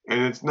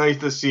 and it's nice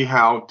to see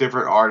how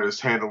different artists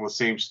handle the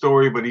same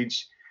story, but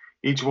each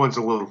one's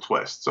a little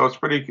twist. So it's a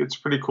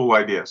pretty cool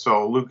idea.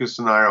 So Lucas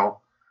and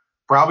I'll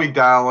probably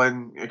dial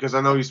in, because I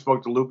know you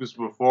spoke to Lucas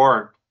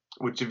before.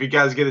 Which, if you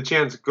guys get a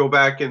chance, go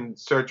back and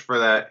search for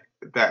that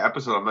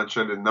episode. I'm not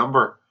sure the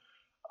number,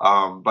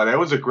 but it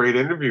was a great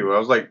interview. I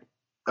was like,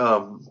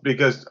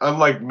 because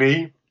unlike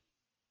me,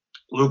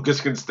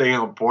 Lucas can stay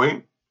on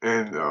point,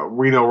 and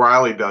we know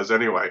Riley does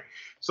anyway.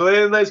 So they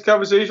had a nice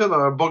conversation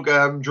on a book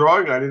I'm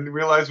drawing. I didn't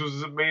realize it was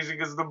as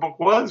amazing as the book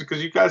was,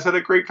 because you guys had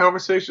a great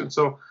conversation.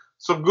 So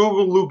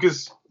Google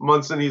Lucas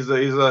Munson. He's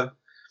a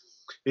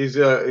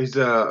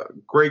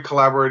great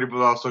collaborator,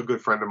 but also a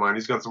good friend of mine.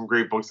 He's got some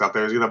great books out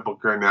there. He's got a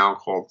book right now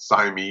called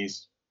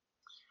Siamese,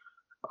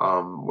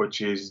 which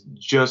he's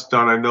just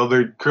done. I know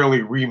they're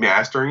currently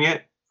remastering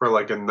it for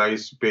like a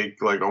nice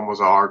big, like almost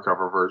a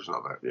hardcover version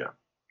of it. Yeah.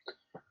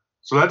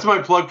 So that's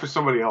my plug for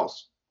somebody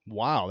else.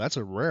 Wow, that's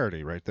a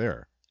rarity right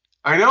there.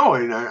 I know,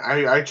 and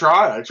I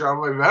try. I try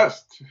my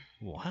best.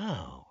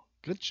 Wow,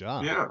 good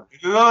job. Yeah.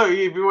 If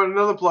you want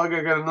another plug,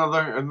 I got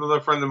another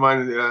friend of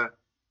mine,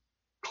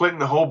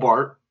 Clinton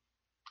Hobart,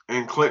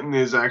 and Clinton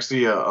is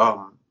actually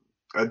a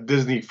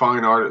Disney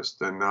fine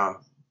artist. And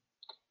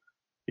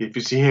if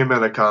you see him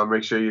at a con,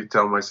 make sure you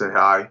tell him I say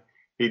hi.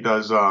 He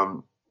does.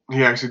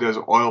 He actually does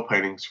oil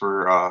paintings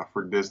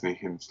for Disney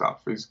and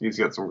stuff. He's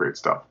got some great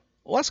stuff.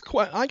 Well,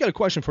 I got a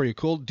question for you,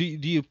 Kool. Do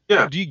you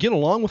get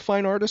along with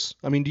fine artists?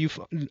 I mean,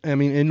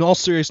 in all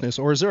seriousness,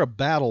 or is there a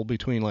battle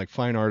between like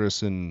fine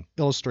artists and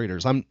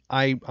illustrators? I'm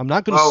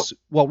not going to.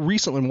 Well,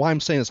 recently, and why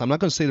I'm saying this, I'm not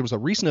going to say there was a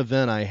recent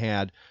event I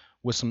had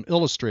with some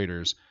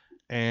illustrators,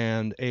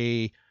 and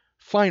a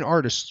fine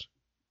artist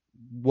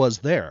was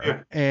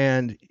there,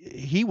 and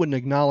he wouldn't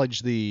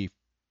acknowledge the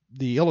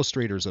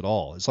illustrators at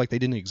all. It's like they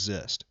didn't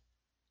exist.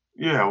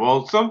 Yeah,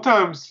 well,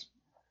 sometimes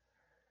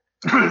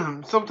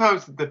it's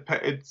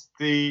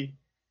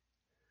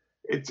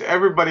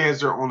everybody has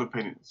their own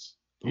opinions,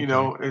 you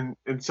know,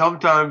 and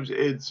sometimes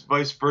it's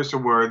vice versa,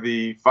 where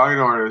the fine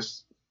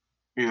artists,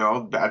 you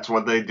know, that's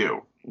what they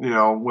do, you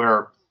know,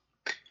 where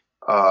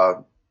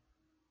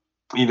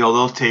you know,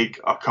 they'll take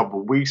a couple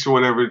weeks or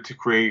whatever to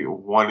create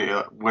one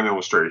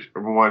illustration,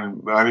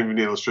 not even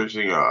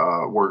illustration,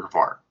 work of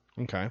art.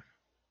 Okay.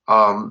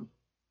 I'm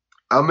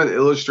an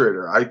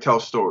illustrator. I tell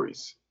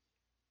stories.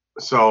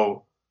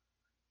 So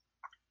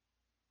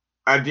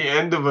at the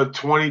end of a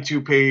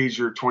 22-page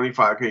or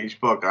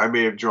 25-page book, I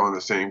may have drawn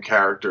the same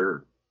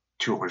character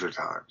 200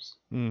 times.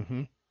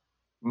 Mm-hmm.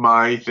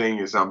 My thing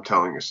is I'm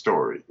telling a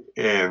story.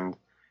 And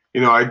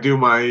I do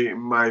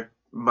my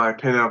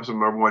pinups and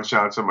my one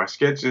shots and my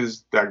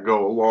sketches that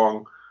go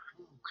along,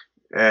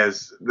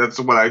 as that's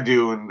what I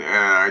do, and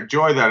I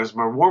enjoy that as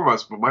my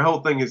warm-ups. But my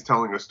whole thing is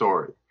telling a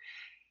story.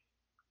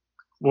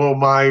 Will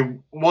my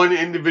one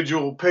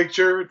individual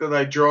picture that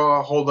I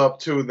draw hold up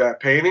to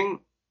that painting?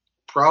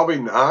 Probably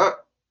not.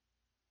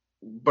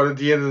 But at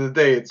the end of the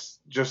day, it's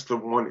just the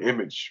one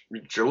image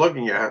that you're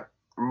looking at.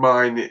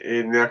 Mine,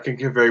 and that can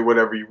convey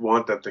whatever you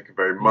want that to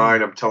convey.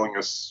 Mine, I'm telling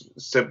a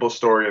simple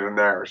story and a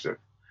narrative.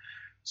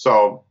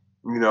 So,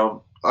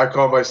 I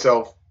call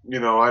myself,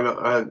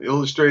 an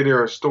illustrator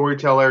or a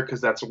storyteller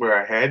because that's where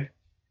I head.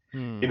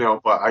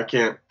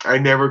 But I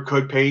never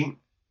could paint,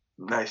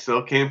 and I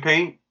still can't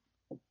paint.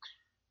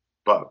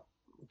 But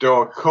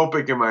throw a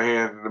Copic in my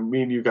hand, and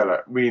me and you got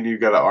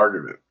an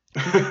argument.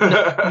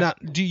 now,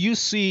 do you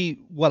see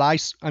what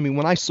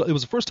when I saw, it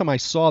was the first time I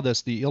saw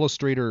this, the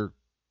illustrator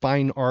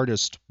fine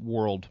artist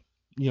world,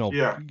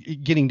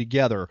 getting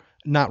together,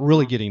 not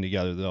really getting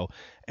together though.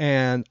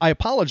 And I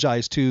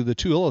apologize to the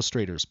two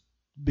illustrators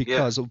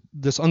because of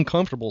this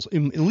uncomfortable, at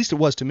least it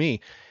was to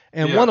me.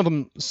 And one of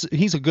them,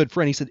 he's a good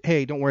friend. He said,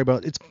 "Hey, don't worry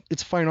about it.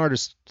 It's a fine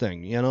artist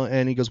thing,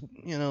 And he goes,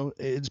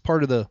 it's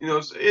part of the,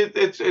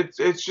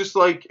 it's just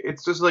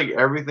like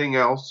everything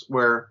else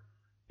where,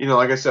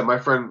 like I said, my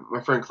friend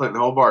Clinton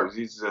Hobart,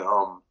 he's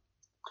an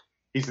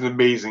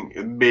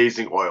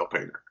amazing oil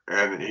painter,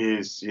 and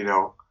he's,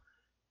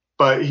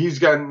 but he's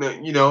gotten,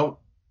 we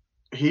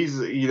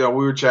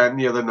were chatting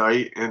the other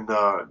night and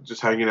just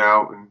hanging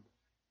out and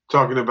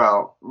talking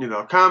about,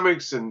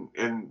 comics and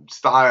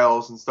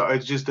styles and stuff.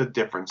 It's just a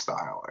different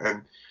style.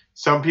 And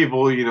some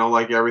people,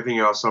 like everything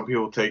else, some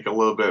people take a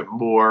little bit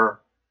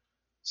more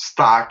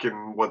stock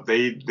in what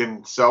they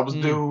themselves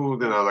do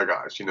than other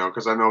guys,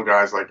 because I know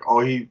guys like,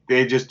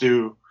 they just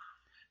do,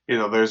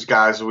 there's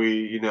guys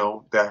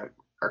that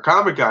are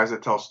comic guys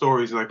that tell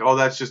stories and like,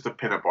 that's just a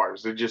pinup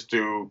artist. They just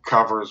do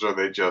covers or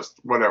they just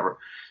whatever.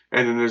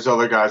 And then there's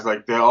other guys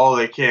like they're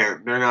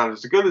not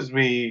as good as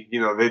me.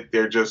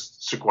 They're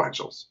just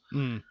sequentials.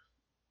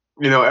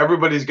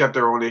 Everybody's got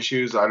their own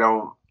issues. I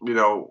don't,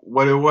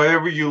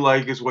 whatever you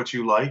like is what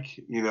you like,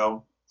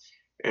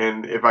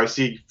 And if I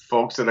see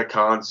folks at a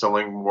con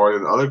selling more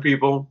than other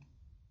people,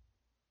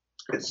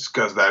 it's just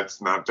because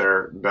that's not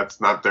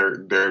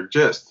their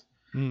gist.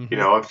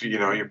 If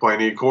you're playing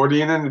the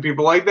accordion and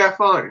people like that,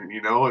 fine.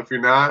 If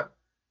you're not,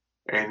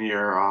 and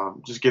you're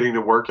just getting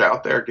the work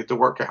out there, get the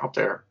work out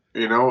there.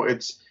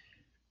 It's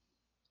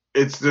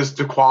just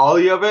the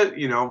quality of it,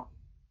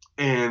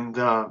 and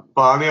but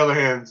on the other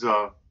hand,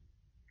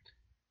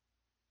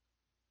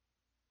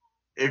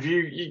 if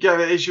you got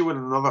an issue with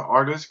another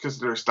artist because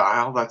of their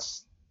style,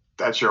 that's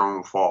your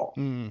own fault.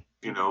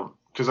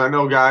 Because I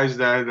know guys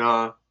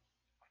that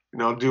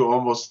do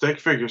almost stick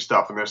figure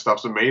stuff, and their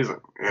stuff's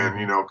amazing.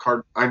 And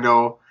I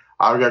know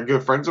I've got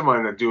good friends of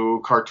mine that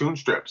do cartoon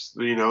strips,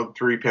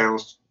 3-panel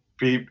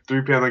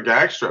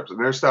gag strips, and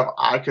their stuff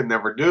I could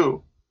never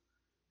do.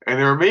 And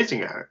they're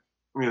amazing at it,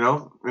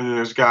 And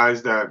there's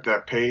guys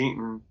that paint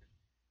and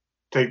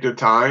take their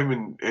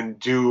time and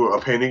do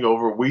a painting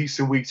over weeks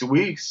and weeks and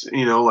weeks,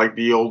 like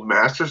the old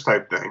masters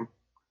type thing.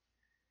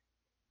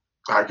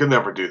 I could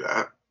never do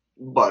that.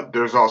 But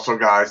there's also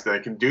guys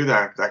that can do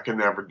that can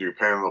never do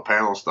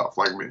panel stuff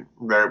like me.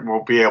 They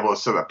won't be able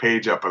to set a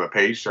page up in a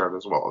page chart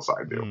as well as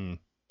I do.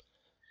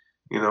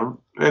 And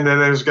then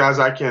there's guys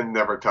I can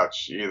never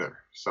touch either.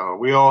 So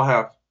we all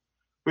have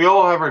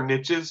our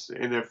niches,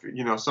 and if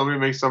somebody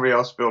makes somebody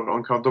else feel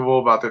uncomfortable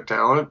about their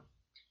talent,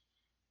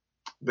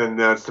 then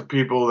that's the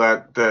people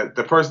that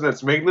the person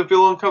that's making them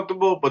feel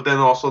uncomfortable, but then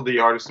also the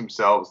artists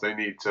themselves, they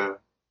need to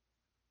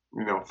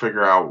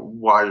figure out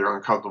why you're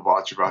uncomfortable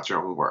about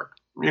your own work.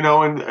 And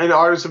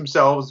artists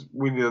themselves,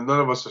 none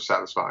of us are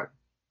satisfied.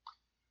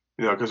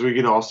 Because we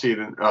can all see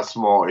a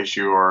small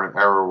issue or an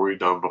error we've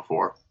done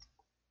before.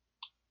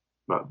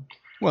 But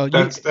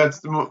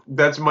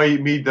that's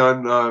me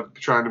done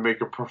trying to make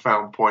a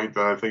profound point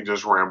that I think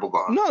just rambled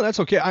on. No, that's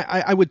okay.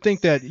 I would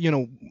think that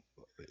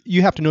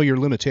you have to know your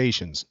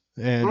limitations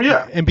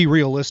and be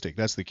realistic.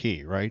 That's the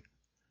key, right?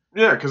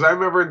 Yeah, because I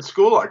remember in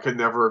school I could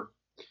never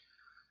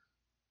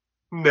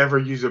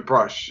use a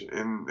brush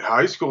in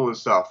high school and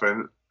stuff,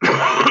 and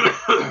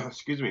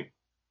excuse me,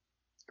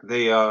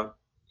 they I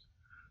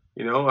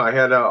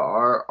had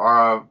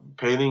our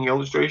painting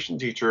illustration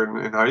teacher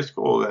in high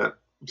school that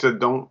said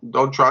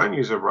don't try and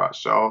use a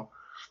brush. So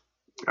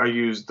I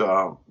used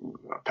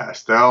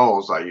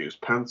pastels, I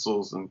used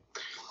pencils, and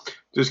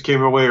just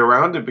came my way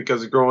around it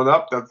because growing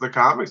up, that's the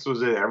comics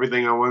was it.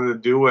 Everything I wanted to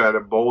do had a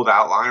bold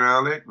outline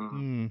on it,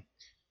 and,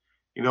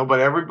 but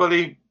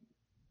everybody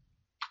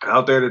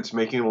out there that's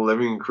making a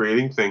living and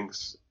creating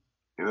things,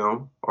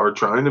 or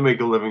trying to make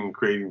a living and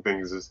creating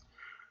things, is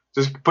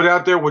just put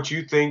out there what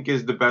you think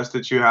is the best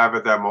that you have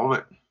at that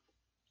moment.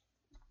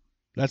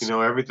 That's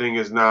everything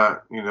is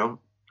not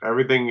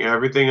everything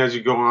as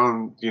you go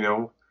on,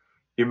 you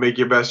make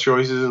your best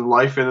choices in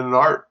life and in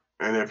art,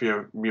 and if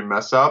you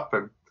mess up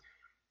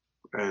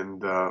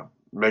and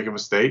make a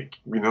mistake,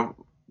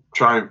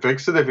 try and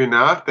fix it. If you're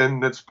not, then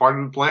that's part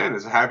of the plan.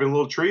 It's a happy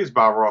little tree, as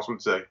Bob Ross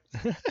would say.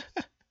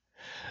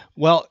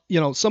 Well,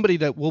 somebody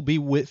that will be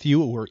with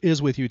you or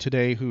is with you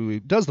today who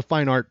does the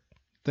fine art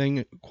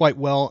thing quite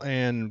well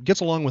and gets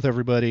along with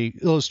everybody,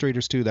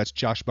 illustrators too, that's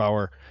Josh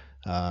Bauer.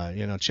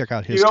 Check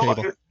out his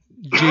table.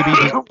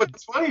 JB.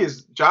 What's funny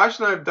is Josh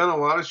and I have done a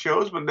lot of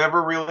shows, but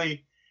never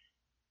really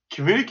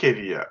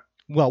communicated yet.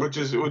 Well, which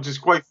is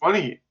quite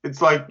funny.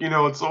 It's like,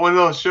 it's one of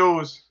those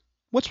shows.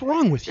 What's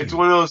wrong with you? It's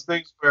one of those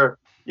things where,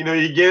 you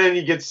get in,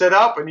 you get set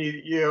up, and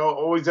you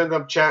always end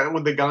up chatting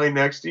with the guy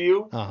next to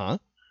you. Uh-huh.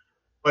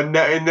 But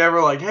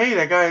never like, hey,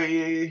 that guy,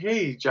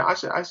 hey,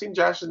 Josh, I've seen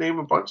Josh's name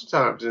a bunch of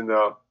times. And,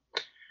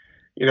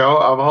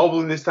 I'm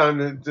hoping this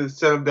time to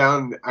sit him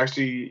down and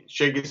actually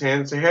shake his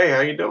hand and say, hey,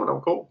 how you doing?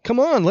 I'm cool. Come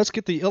on, let's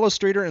get the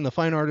illustrator and the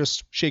fine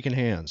artist shaking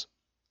hands.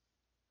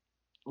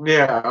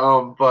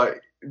 Yeah, but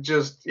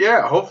just,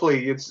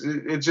 hopefully it's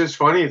just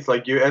funny. It's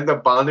like you end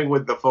up bonding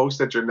with the folks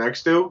that you're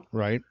next to.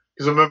 Right.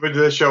 Because I remember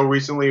the show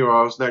recently where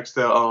I was next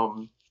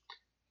to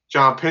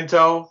John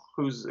Pinto,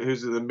 who's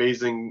an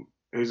amazing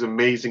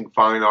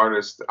fine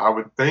artist. I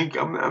would think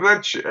I'm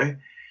not sure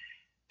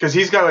because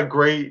he's got a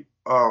great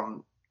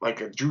like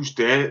a Drew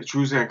Stan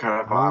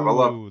kind of vibe. I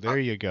love. There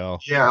you go.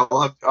 Yeah,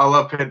 I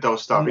love Pinto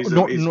stuff. He's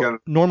got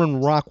Norman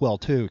Rockwell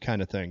too,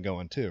 kind of thing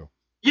going too.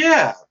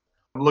 Yeah,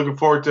 I'm looking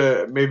forward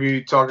to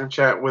maybe talking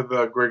chat with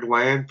Greg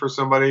Land for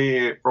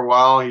somebody for a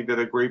while. He did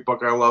a great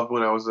book I loved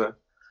when I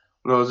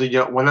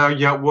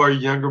wore a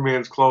younger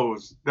man's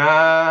clothes.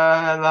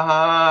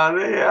 How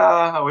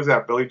was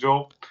that, Billy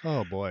Joel?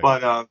 Oh boy.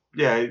 But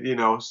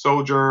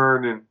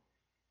Sojourn, and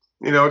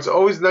it's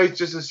always nice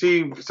just to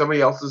see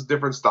somebody else's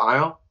different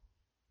style.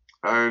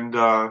 And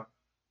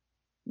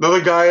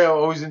another guy I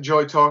always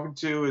enjoy talking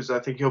to is, I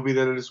think he'll be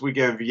there this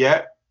weekend,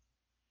 Viet.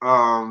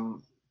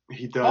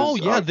 He does. Oh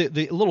yeah,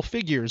 the little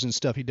figures and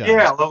stuff he does.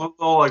 Yeah, little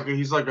like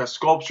he's like a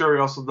sculptor.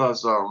 He also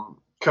does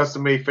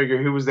custom made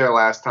figure. He was there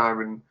last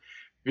time, and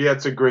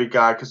Viet's a great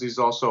guy because he's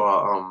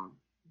also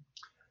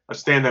a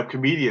stand up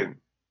comedian.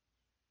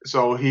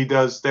 So he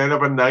does stand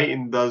up at night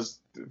and does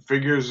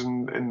figures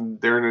and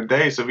during the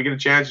day. So if you get a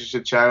chance, you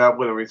should chat up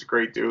with him. He's a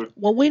great dude.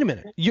 Well, wait a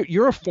minute.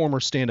 You're a former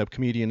stand-up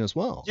comedian as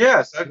well.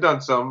 Yes, I've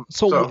done some.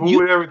 So who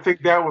would ever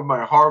think that with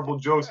my horrible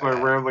jokes, my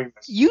rambling?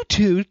 You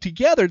two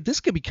together, this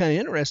could be kind of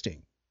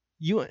interesting.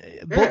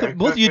 Both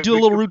of you do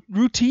a little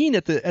routine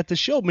at the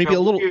show, maybe a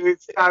little.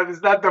 It's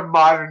not the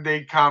modern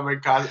day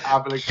comic. Come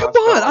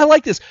on, I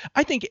like this.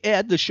 I think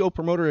Ed, the show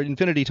promoter at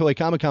Infinity Toy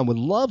Comic Con, would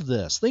love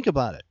this. Think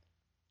about it.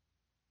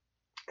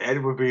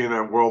 Ed would be in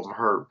a world of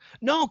hurt.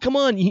 No, come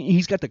on.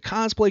 He's got the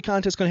cosplay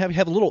contest. Going to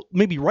have a little,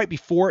 maybe right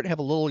before it, have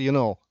a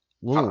little,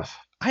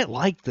 I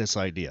like this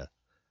idea.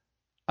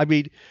 I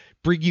mean,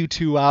 bring you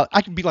two out.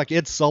 I can be like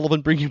Ed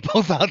Sullivan, bring you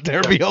both out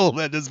there.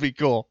 That'd just be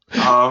cool.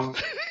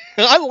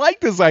 I like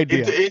this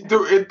idea.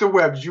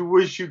 Interwebs, you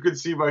wish you could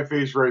see my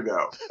face right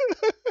now.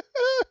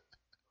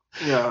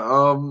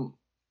 Yeah.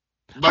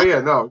 But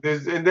yeah, no.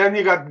 And then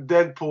you got the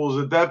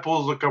Deadpools. The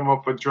Deadpools will come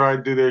up and try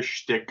and do their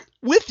shtick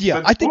with you.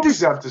 I think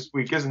this out this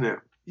week, isn't it?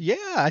 Yeah,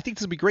 I think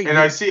this would be great. And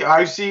I've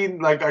seen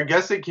like, I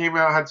guess it came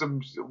out, had some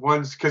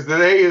ones, because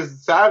today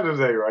is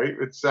Saturday, right?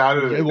 It's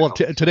Saturday. Yeah, well,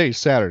 today's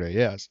Saturday,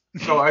 yes.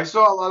 So I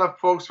saw a lot of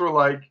folks were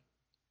like,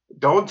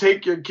 don't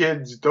take your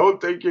kids.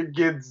 Don't take your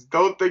kids.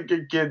 Don't take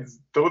your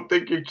kids. Don't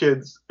take your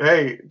kids.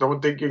 Hey,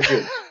 don't take your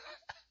kids.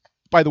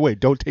 By the way,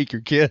 don't take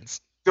your kids.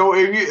 So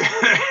if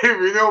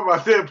you know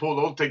about Deadpool,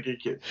 don't take your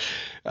kids.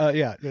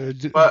 Yeah.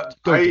 But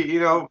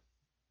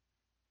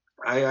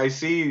I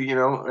see, and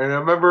I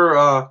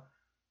remember,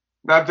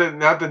 not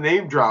the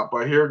name drop,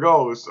 but here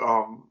goes.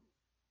 I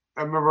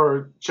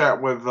remember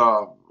chatting with,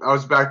 I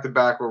was back to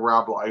back with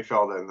Rob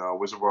Liefeld and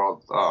Wizard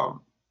World,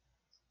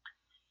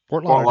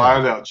 Fort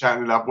Lauderdale,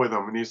 chatting it up with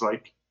him, and he's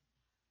like,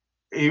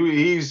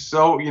 he's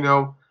so,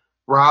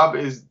 Rob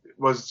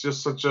was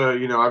just such a,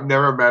 I've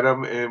never met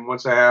him, and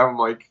once I have him,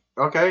 like,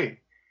 okay.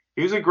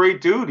 He was a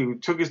great dude. He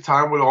took his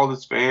time with all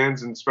his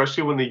fans, and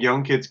especially when the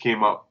young kids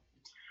came up.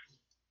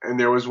 And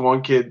there was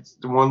one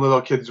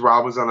little kid's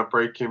Rob was on a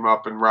break, came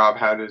up, and Rob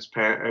had his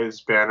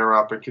banner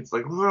up, and kids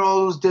like, look at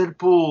all those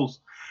Deadpools.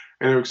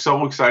 And they were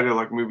so excited,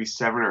 like maybe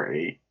 7 or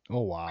 8.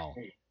 Oh, wow.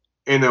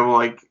 And I'm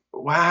like,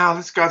 wow,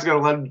 this guy's got a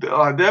lot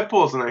of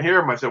Deadpools. And I hear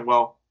him, I said,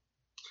 well,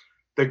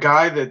 the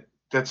guy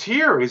that's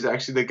here is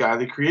actually the guy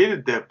that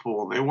created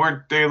Deadpool.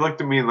 And they looked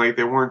at me like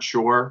they weren't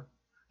sure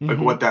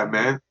what that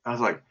meant. I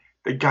was like,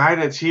 the guy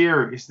that's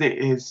here, his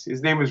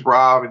name is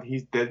Rob, and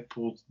he's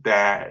Deadpool's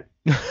dad.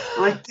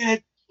 Like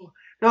Deadpool.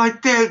 They're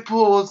like,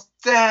 Deadpool's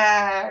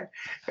dad.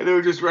 And they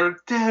were just running,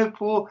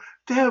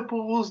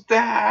 Deadpool's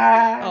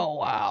dad. Oh,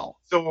 wow.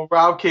 So when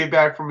Rob came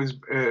back from his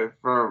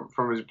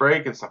from his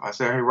break and stuff, I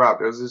said, hey, Rob,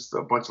 there's just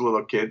a bunch of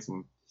little kids,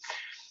 and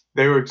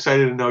they were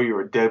excited to know you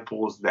were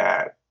Deadpool's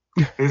dad.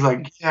 He's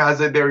like, yeah. I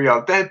said, there we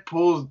go,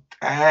 Deadpool's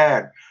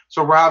dad.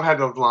 So Rob had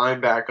the line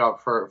back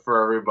up for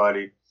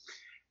everybody.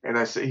 And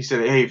he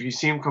said, hey, if you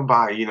see him come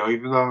by,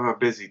 even though I'm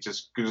busy,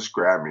 just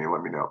grab me and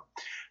let me know.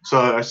 So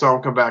I saw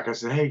him come back. I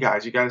said, hey,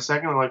 guys, you got a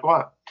second? I'm like,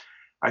 what?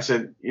 I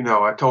said,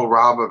 I told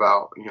Raupp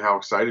about how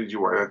excited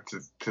you were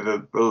to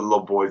the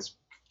little boy's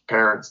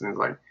parents, and he's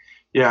like,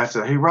 yeah. I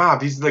said, hey Raupp,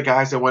 these are the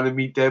guys that want to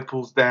meet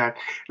Deadpool's dad.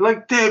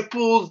 Like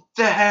Deadpool's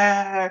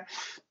dad.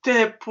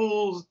 And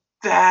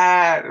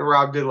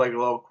Raupp did like a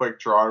little quick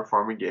drawing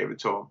for him and gave it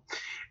to him,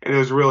 and it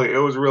was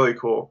really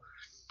cool.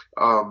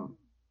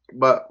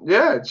 But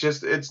yeah, it's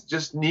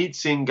just neat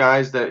seeing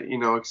guys that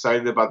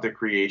excited about their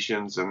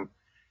creations, and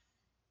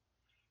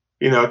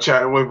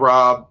chatting with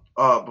Raupp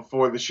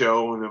before the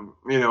show, and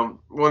then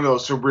one of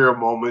those surreal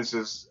moments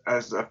is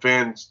as a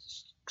fan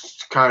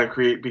kind of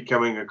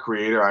becoming a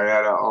creator. I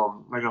had a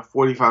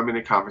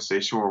 45-minute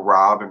conversation with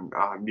Raupp and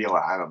Neil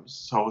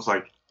Adams, so it was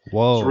like,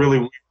 whoa, it's really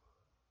weird.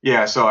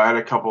 Yeah, so I had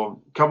a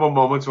couple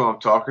moments when I'm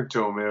talking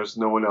to him. There was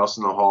no one else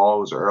in the hall.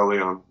 It was early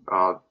on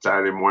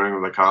Saturday morning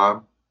of the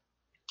con.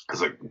 I was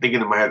like thinking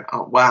in my head,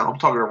 oh, wow, I'm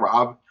talking to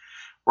Rob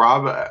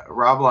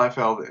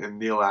Liefeld and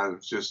Neil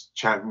Adams, just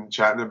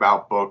chatting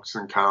about books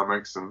and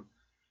comics, and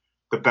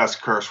the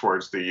best curse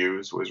words to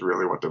use was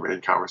really what the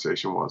main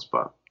conversation was.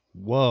 But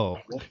whoa.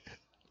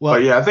 Well,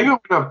 but yeah, I think I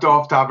went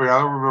off topic. I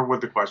don't remember what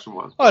the question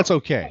was. Oh, that's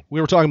okay.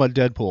 We were talking about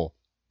Deadpool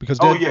because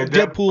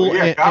Deadpool.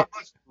 Yeah, God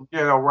bless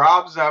him.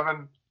 Rob's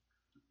having.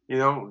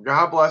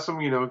 God bless him,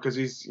 because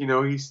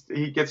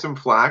he gets some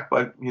flack,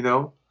 but,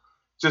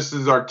 just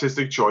his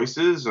artistic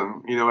choices,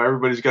 and,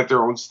 everybody's got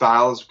their own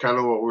style, is kind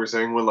of what we were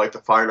saying with, like, the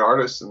fine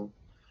artists, and,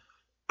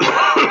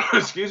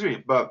 excuse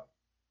me, but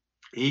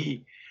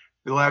the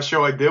last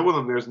show I did with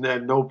him, there's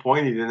no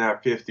point he didn't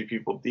have 50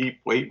 people deep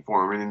waiting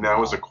for him, and that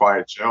was a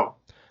quiet show.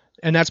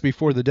 And that's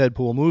before the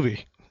Deadpool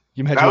movie.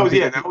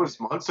 That was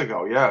months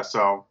ago, yeah,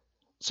 So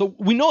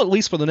we know at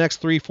least for the next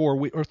 3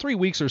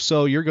 weeks or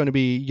so, you're going to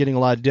be getting a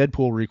lot of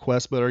Deadpool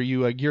requests. But are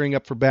you gearing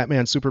up for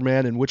Batman,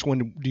 Superman, and which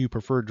one do you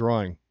prefer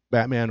drawing,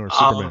 Batman or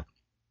Superman?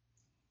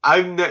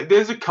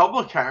 There's a couple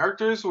of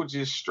characters which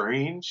is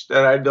strange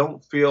that I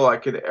don't feel I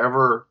could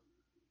ever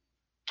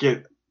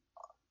get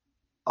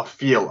a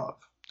feel of.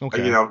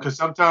 Okay. Because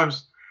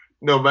sometimes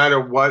no matter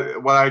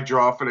what I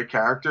draw for the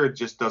character, it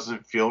just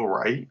doesn't feel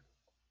right.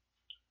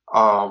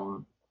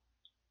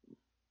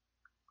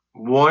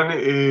 One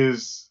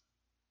is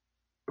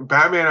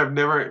Batman. I've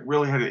never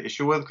really had an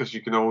issue with because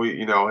you can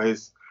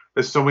always,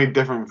 there's so many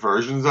different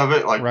versions of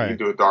it. Like, right. You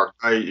can do a Dark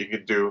Knight, you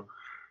can do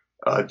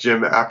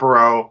Jim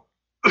Aparo,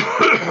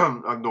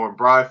 Norm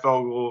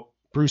Breyfogle,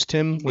 Bruce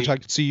Timm, which I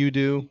could see you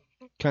do,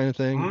 kind of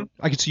thing. Mm-hmm.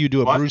 I could see you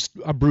do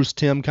a Bruce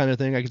Timm kind of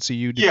thing. I could see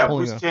you do. Yeah,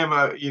 Bruce Timm.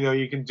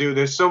 You can do.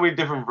 There's so many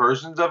different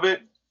versions of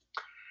it,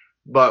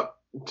 but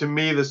to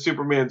me, the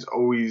Superman's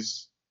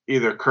always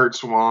either Kurt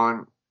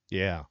Swan,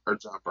 or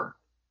Jumper.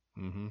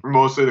 Mm-hmm.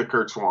 Mostly the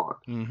Kurt Swan.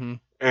 Mm-hmm.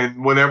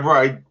 And whenever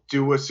I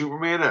do a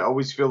Superman, I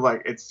always feel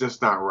like it's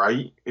just not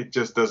right. It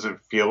just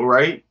doesn't feel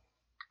right.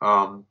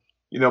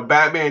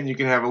 Batman, you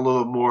can have a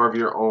little more of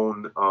your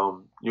own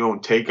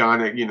take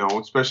on it.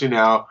 Especially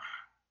now,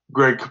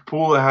 Greg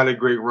Capullo had a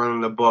great run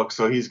in the book,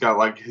 so he's got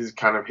like his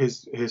kind of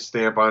his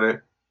stamp on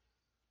it.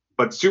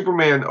 But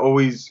Superman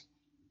always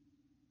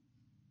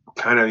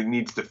kind of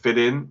needs to fit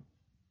in.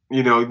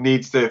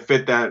 Needs to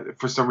fit that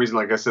for some reason.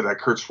 Like I said, that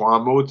Kurt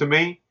Swan mode to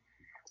me.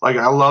 Like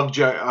I love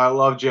John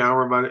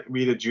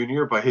Romita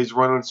Jr., but his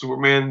run on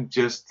Superman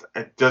just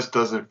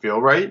doesn't feel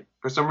right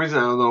for some reason.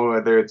 I don't know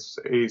whether it's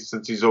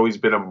since he's always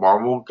been a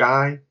Marvel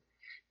guy,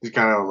 he's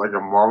kind of like a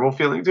Marvel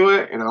feeling to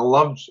it. And I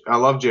love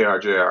JR.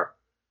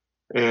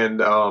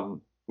 And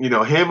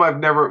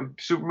him,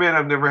 Superman,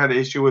 I've never had an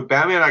issue with.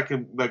 Batman, I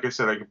can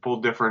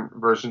pull different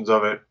versions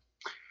of it.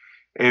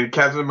 And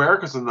Captain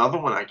America's another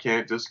one I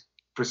can't just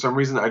for some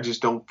reason I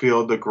just don't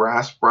feel the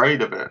grasp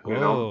right of it.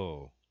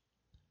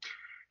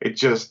 It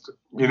just,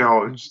 we're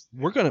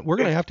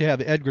gonna have to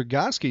have Edgar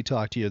Goski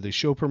talk to you, the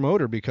show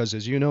promoter, because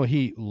as you know,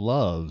 he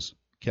loves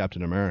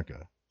Captain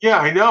America. Yeah,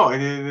 I know.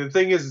 And the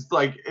thing is,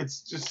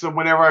 it's just so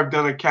whenever I've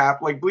done a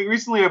Cap, like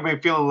recently I've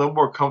been feeling a little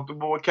more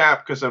comfortable with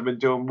Cap because I've been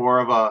doing more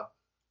of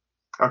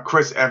a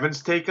Chris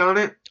Evans take on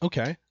it.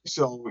 Okay.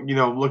 So,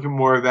 looking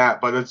more of that,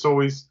 but it's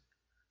always,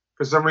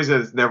 for some reason,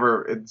 it's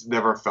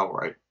never felt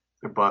right.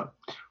 But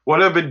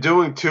what I've been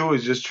doing too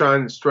is just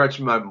trying to stretch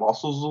my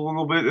muscles a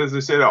little bit, as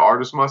they say, the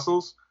artist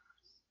muscles.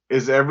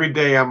 Is every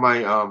day on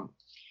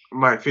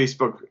my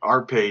Facebook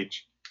art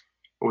page,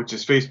 which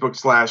is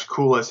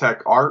Facebook.com/Kool as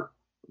Heck Art.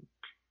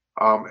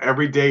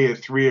 Every day at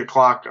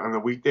 3:00 on the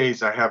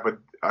weekdays, I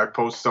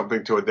post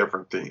something to a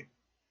different theme.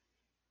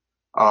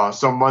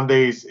 So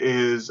Mondays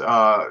is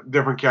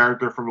different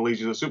character from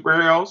Legion of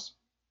Superheroes.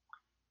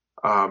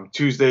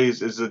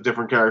 Tuesdays is a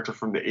different character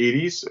from the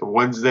 80s.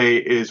 Wednesday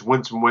is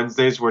Winsome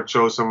Wednesdays, where it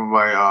shows some of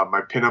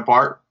my pinup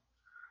art.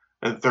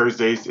 And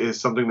Thursdays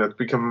is something that's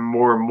becoming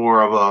more and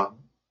more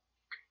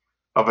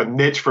of a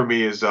niche for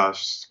me, is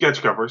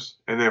sketch covers.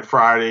 And then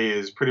Friday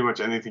is pretty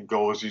much anything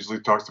goes. Usually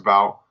talks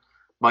about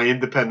my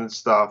independent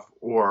stuff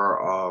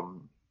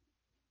or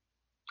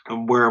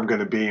and where I'm going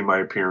to be, my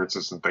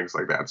appearances and things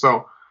like that.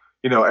 So,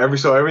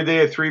 every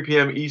day at 3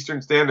 p.m.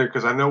 Eastern Standard,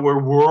 because I know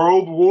we're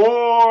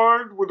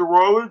worldwide with the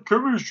Riley and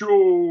Kimmy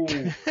Show.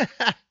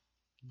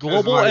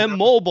 Global and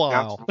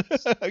mobile.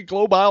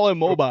 Global and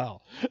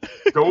mobile.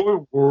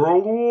 Going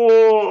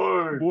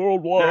worldwide.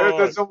 Worldwide. Yeah,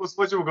 that's almost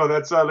what you go.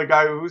 That's the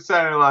guy who's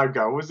Saturday Night Live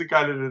guy. Who's the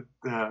guy that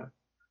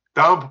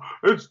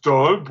it's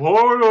Don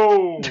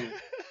Pardo.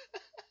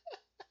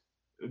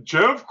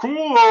 Jeff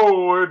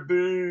Kool at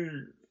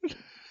the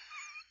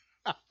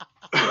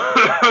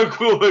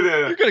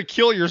You're gonna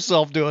kill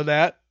yourself doing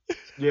that.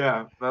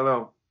 Yeah, I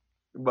know.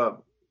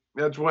 But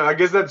that's one. I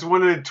guess that's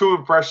one of the 2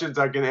 impressions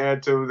I can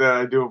add to that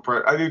I do.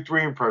 I do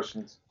 3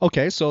 impressions.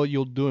 Okay, so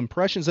you'll do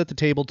impressions at the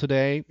table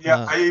today.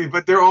 Yeah,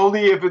 but they're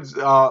only if it's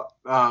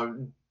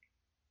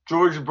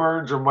George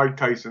Burns or Mike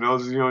Tyson.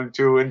 Those are the only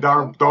 2. And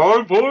Don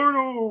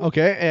Pardo.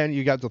 Okay, and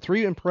you got the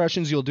 3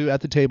 impressions you'll do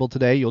at the table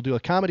today. You'll do a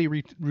comedy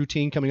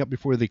routine coming up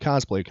before the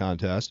cosplay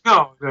contest.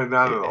 No,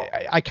 not at all.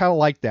 I kind of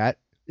like that.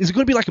 Is it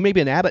going to be like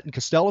maybe an Abbott and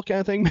Costello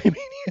kind of thing? Maybe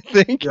you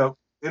think? Yeah.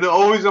 And I'm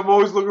always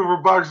looking for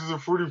boxes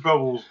of Fruity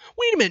Pebbles.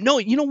 Wait a minute. No,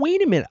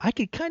 wait a minute. I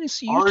could kind of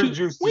see you orange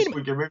juice this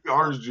weekend. Maybe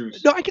orange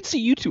juice. No, I could see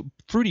you two.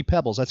 Fruity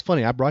Pebbles. That's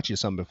funny. I brought you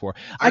some before.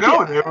 I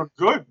know, they were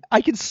good. I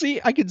could see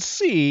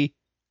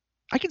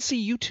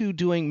you two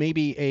doing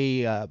maybe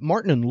a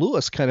Martin and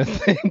Lewis kind of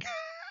thing.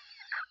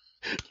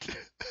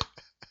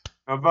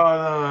 How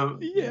about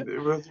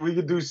we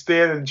could do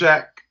Stan and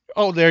Jack.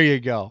 Oh, there you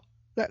go.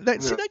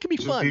 That could be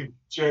fun.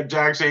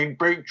 Jack saying,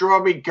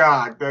 "Draw me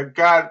God. That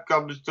God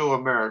comes to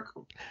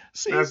America."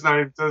 See,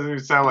 doesn't even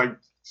sound like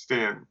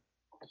Stan.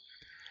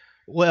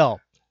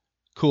 Well,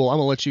 cool. I'm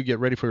gonna let you get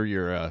ready for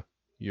your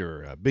big.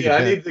 Yeah, event.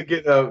 I need to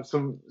get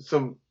some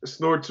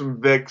snort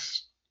some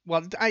Vicks.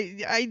 Well,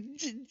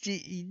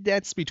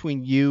 that's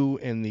between you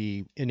and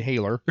the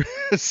inhaler.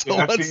 So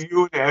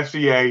you and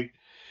the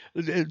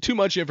FDA. Too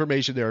much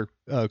information there,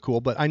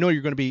 Kool. But I know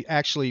you're going to be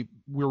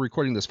we're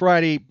recording this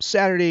Friday,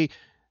 Saturday.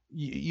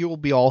 You'll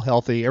be all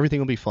healthy. Everything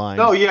will be fine.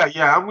 No,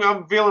 yeah.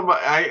 I'm feeling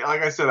like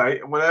I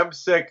said, when I'm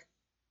sick,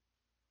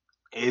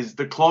 is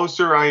the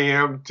closer I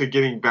am to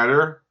getting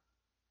better,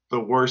 the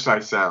worse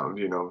I sound.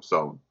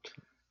 So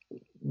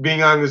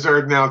being on this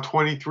earth now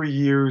 23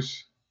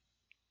 years.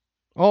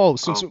 Oh,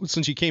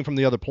 since you came from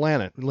the other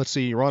planet. Let's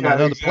see, you're on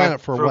another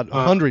planet for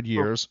 100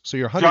 years. So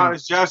you're 100.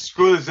 Just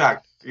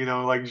Skrulazak,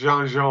 like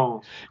Jean.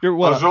 You're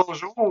what? Jean.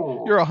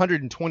 You're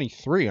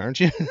 123, aren't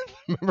you?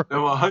 Remember?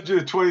 I'm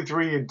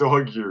 123 in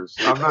dog years.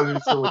 I'm not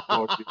even sure what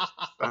dog years.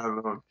 I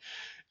don't know.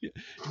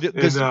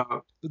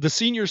 The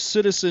senior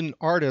citizen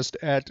artist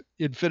at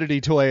Infinity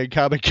Toy and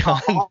Comic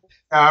Con.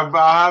 I'll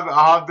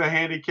have the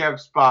handicap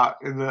spot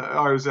in the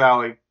artist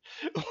alley.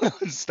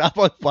 Stop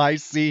on by,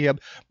 see him.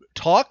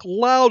 Talk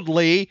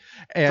loudly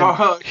and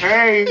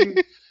hey.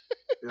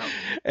 Yeah.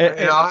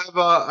 And I'll have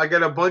I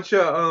got a bunch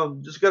of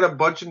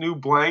new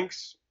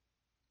blanks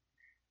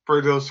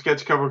for those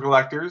sketch cover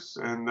collectors,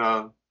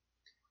 and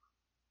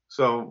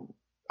so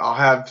I'll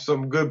have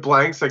some good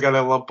blanks. I got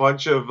a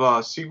bunch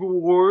of Secret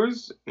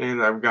Wars,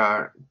 and I've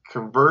got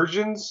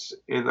Conversions,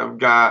 and I've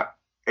got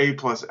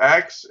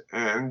A+X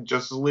and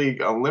Justice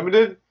League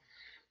Unlimited,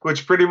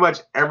 which pretty much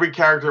every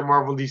character in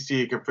Marvel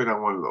DC can fit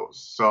on one of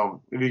those.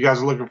 So if you guys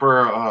are looking for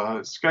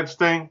a sketch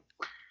thing,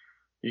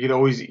 you can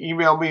always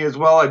email me as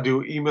well. I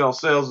do email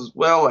sales as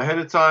well ahead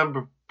of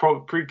time,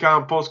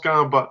 pre-con,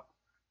 post-con. But,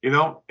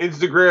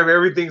 Instagram,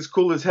 everything's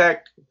cool as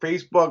heck.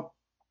 Facebook,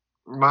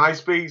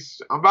 MySpace.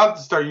 I'm about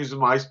to start using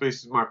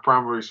MySpace as my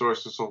primary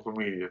source of social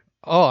media.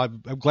 Oh,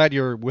 I'm glad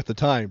you're with the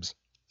times.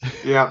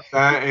 Yeah,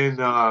 that and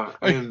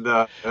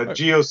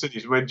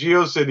GeoCities. My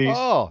GeoCities.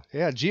 Oh,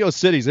 yeah,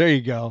 GeoCities. There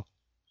you go.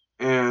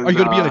 And, are you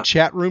going to be in a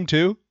chat room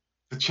too?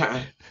 The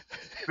chat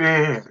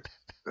room.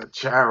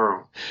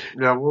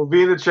 Yeah, we'll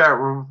be in the chat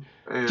room.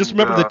 And, just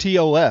remember the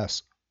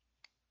TOS.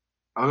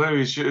 I'm not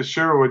even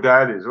sure what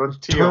that is. What's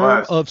TOS?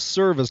 Term of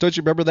service. Don't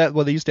you remember that?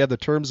 Well, they used to have the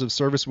terms of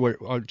service where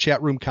on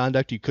chat room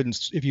conduct, you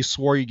couldn't, if you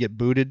swore, you get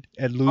booted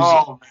and lose.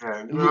 Oh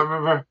man, I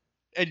remember.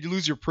 And you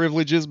lose your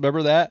privileges.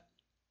 Remember that?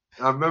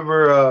 I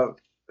remember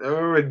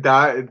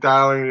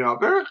dialing it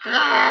up.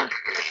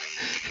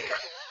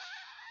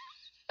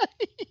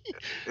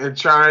 And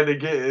trying to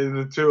get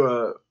into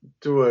a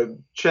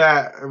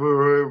chat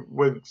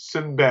with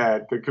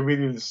Sinbad. The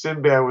comedian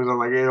Sinbad was on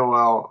like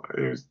AOL.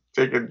 He was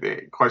taking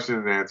questions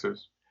and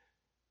answers.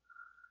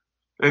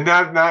 And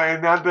not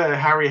the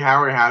Harry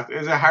House.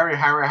 Is it Harry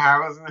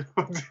House?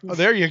 Oh,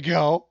 there you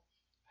go.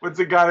 What's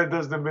the guy that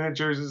does the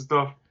miniatures and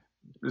stuff?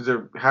 Is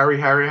there Harry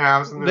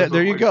House? In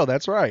there you go.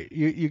 That's right.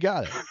 You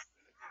got it.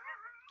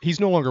 He's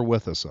no longer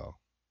with us, though.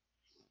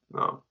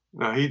 No,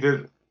 he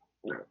did.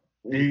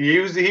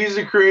 He's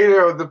the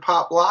creator of the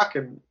pop lock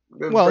and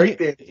he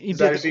did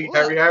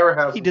Harry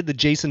Harryhausen. He did the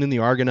Jason and the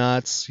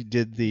Argonauts. He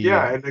did the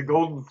and the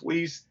Golden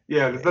Fleece.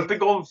 Yeah, is that the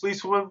Golden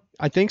Fleece one?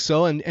 I think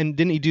so. And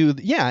didn't he do?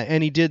 Yeah,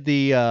 and he did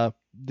the oh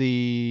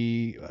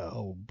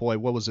boy,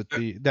 what was it?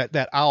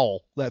 That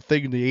owl, that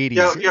thing in the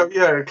 80s.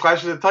 Yeah.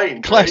 Clash of the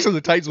Titans. Clash of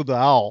the Titans with the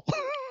owl.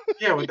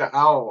 Yeah, with the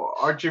owl,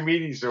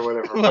 Archimedes or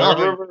whatever.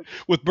 Remember?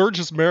 With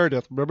Burgess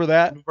Meredith. Remember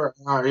that?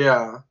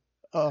 Yeah.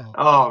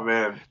 Oh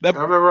man! I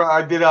remember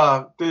I did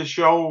a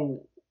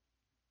show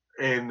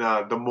in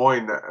Des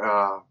Moines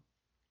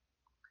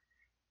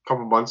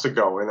couple months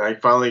ago, and I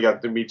finally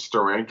got to meet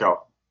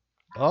Steranko.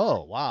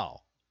 Oh,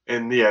 wow.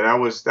 And yeah, that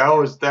was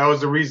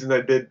the reason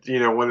I did,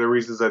 one of the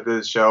reasons I did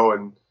the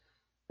show,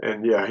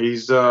 and yeah,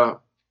 he's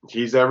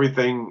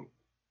everything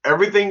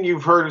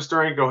you've heard of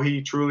Steranko,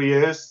 he truly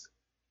is,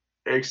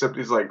 except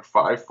he's like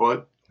 5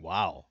 foot.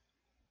 Wow.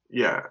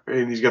 Yeah,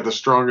 and he's got the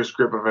strongest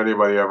grip of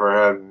anybody ever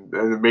had, and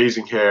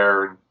amazing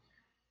hair, and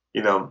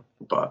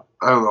but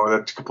I don't know,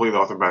 that's completely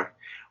off the back.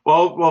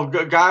 Well,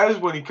 guys,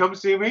 when you come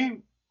see me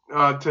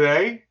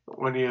today,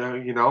 when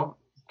you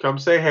come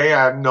say hey,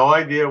 I have no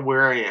idea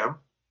where I am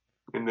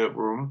in the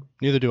room.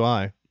 Neither do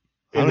I. I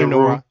don't even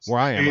know where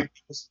I am.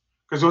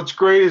 Because what's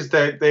great is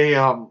that they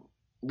have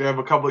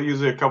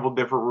usually a couple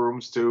different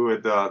rooms too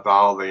at the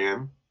Holiday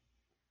Inn.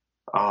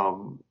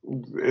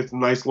 It's a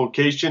nice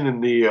location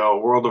in the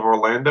world of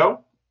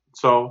Orlando.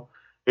 So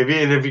if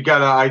you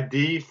got an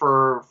ID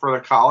for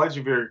the college,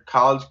 if you're a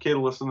college kid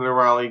listening to the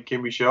Riley and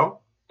Kimmy Show,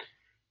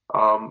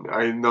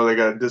 I know they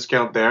got a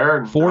discount there.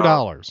 And,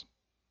 $4.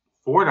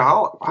 $4.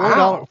 Wow.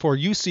 $4 for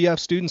UCF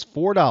students.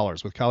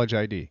 $4 with college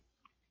ID.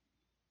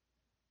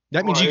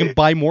 That means you can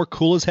buy more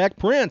Kool as Heck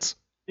prints.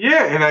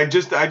 Yeah, and I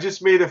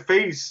just made a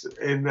face,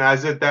 and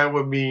as if that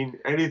would mean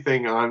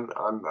anything on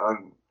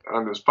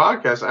this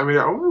podcast. I mean,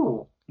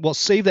 ooh. Well,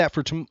 save that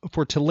for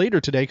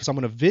later today, because I'm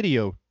going to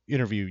video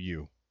interview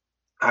you.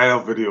 I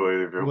don't video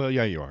interview. Well,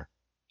 yeah, you are.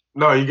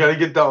 No, you got to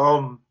get the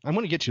I'm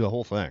going to get you the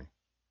whole thing.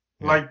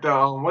 Yeah. Like the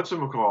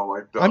whatchamacallit,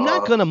 like the. I'm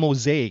not going to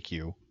mosaic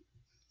you.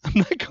 I'm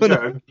not going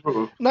to.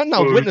 I'm not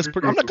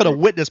going to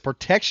witness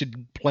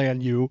protection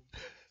plan you.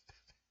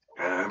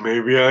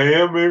 Maybe I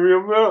am. Maybe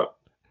I'm not.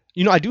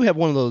 I do have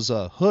one of those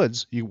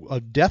hoods, a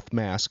death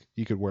mask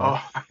you could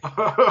wear.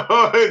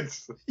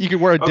 Hoods. You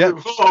could wear a death.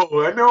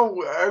 Oh, I know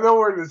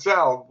we're in the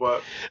South,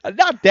 but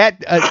not that.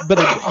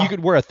 But you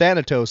could wear a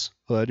Thanatos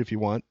hood if you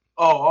want.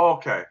 Oh,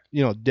 okay.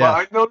 Death. Well,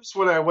 I noticed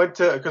when I went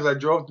because I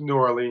drove to New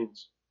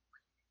Orleans,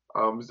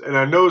 and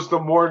I noticed the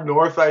more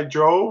north I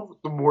drove,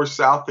 the more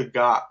south it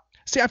got.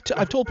 See,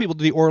 I've told people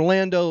the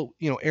Orlando,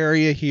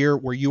 area here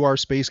where you are,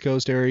 Space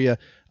Coast area,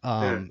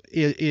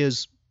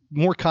 is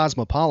more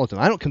cosmopolitan.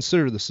 I don't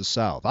consider this the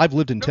South. I've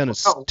lived in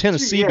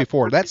Tennessee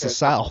before. That's the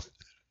South.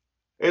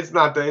 It's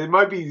not that. It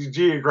might be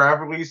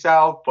geographically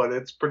South, but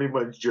it's pretty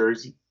much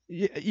Jersey.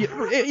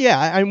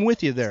 Yeah, I'm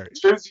with you there.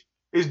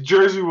 It's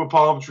Jersey with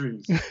palm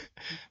trees.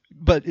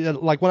 But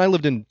like when I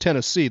lived in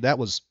Tennessee, that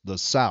was the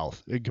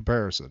South in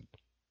comparison.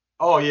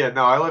 Oh yeah,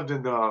 no, I lived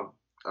in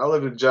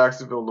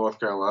Jacksonville, North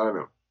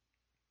Carolina,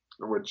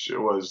 which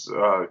was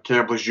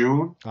Camp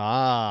Lejeune.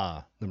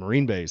 Ah, the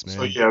Marine base, man.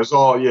 So yeah, it was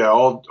all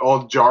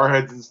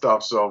jarheads and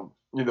stuff. So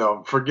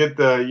forget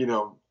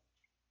the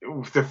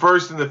the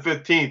 1st and the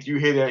 15th. You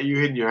hit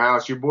in your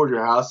house. You board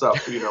your house up.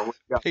 When you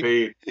got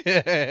paid.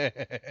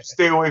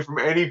 Stay away from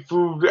any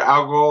food,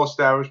 alcohol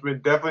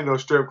establishment. Definitely no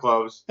strip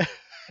clubs.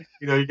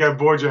 You got to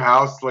board your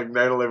house like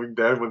Night of the Living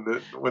Dead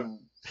when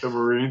the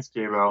Marines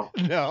came out.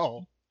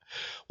 No.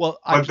 Well,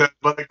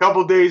 but a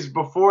couple days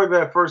before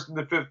that 1st and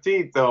the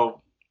 15th,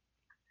 though.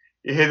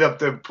 You hit up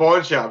the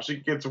pawn shops. You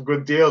can get some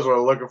good deals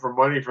while looking for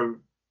money to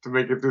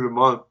make it through the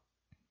month.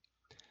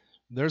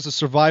 There's a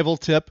survival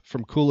tip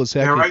from Kool as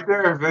Heck. Yeah, right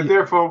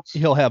there, folks.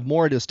 He'll have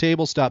more at his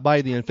table. Stop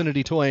by the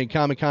Infinity Toy and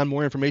Comic Con.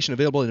 More information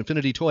available at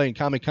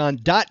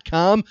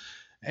infinitytoyandcomiccon.com.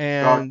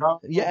 And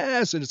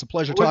yes, and it's a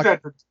pleasure talking.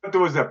 What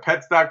was that?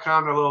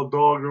 Pets.com, that little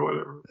dog or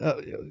whatever.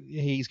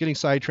 He's getting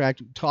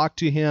sidetracked. Talk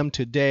to him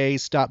today.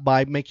 Stop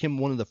by. Make him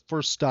one of the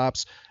first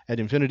stops at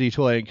Infinity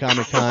Toy and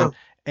Comic Con.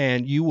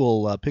 And you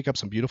will pick up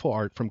some beautiful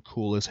art from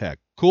Kool as Heck.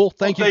 Cool,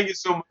 thank you. Thank you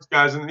so much,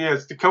 guys. And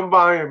yes, to come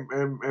by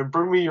and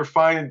bring me your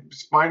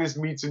finest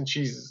meats and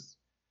cheeses.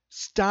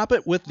 Stop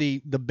it with the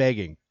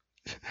begging.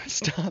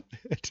 Stop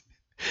it.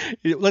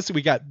 Let's see.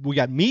 We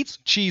got meats,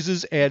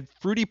 cheeses, and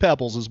fruity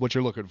pebbles is what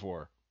you're looking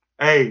for.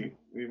 Hey,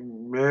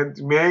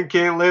 man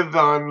can't live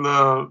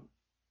on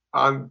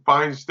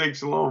fine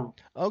steaks alone.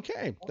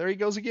 Okay, there he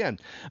goes again.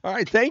 All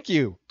right, thank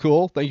you.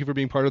 Kool. Thank you for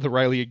being part of the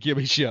Riley and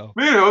Kimmy Show.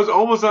 Man, I was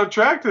almost on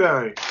track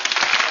today.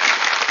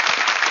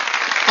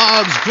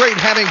 It was great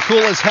having Kool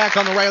as Heck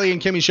on the Riley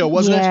and Kimmy Show,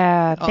 wasn't it?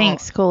 Yeah,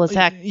 thanks, Kool as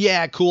Heck.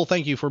 Yeah, Kool.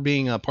 Thank you for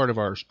being a part of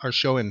our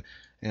show and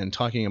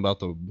talking about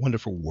the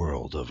wonderful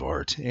world of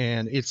art.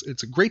 And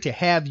it's great to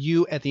have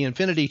you at the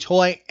Infinity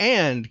Toy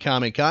and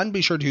Comic Con.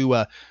 Be sure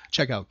to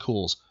check out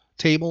Kool's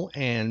table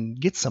and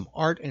get some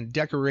art and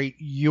decorate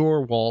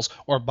your walls,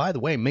 or by the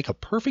way, make a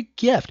perfect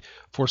gift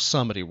for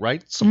somebody,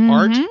 right? Some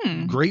art,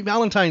 great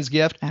Valentine's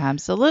gift.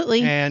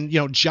 Absolutely. And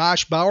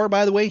Josh Bauer,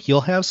 by the way,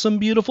 he'll have some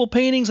beautiful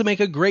paintings and make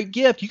a great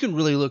gift. You can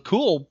really look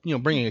cool,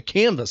 bringing a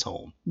canvas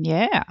home.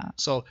 Yeah.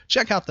 So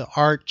check out the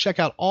art, check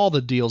out all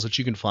the deals that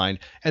you can find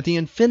at the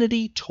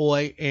Infinity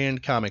Toy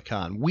and Comic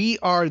Con. We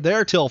are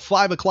there till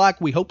 5 o'clock.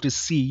 We hope to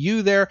see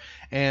you there.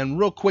 And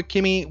real quick,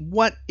 Kimmy,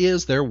 what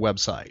is their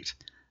website?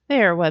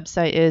 Their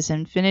website is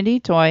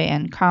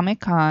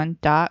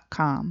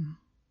infinitytoyandcomiccon.com.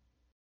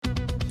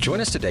 Join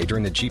us today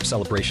during the Jeep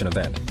Celebration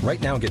event. Right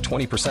now, get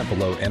 20%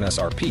 below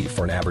MSRP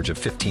for an average of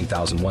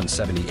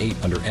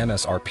 $15,178 under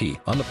MSRP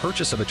on the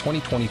purchase of a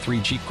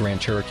 2023 Jeep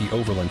Grand Cherokee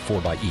Overland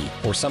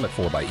 4xE or Summit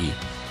 4xE.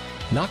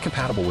 Not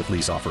compatible with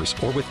lease offers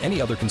or with any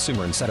other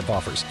consumer incentive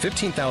offers.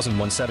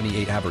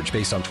 $15,178 average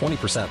based on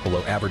 20%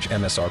 below average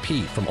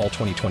MSRP from all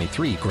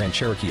 2023 Grand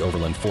Cherokee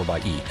Overland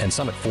 4xE and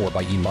Summit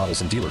 4xE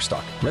models in dealer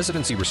stock.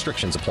 Residency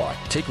restrictions apply.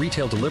 Take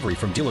retail delivery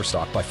from dealer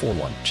stock by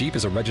 4/1. Jeep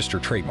is a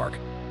registered trademark.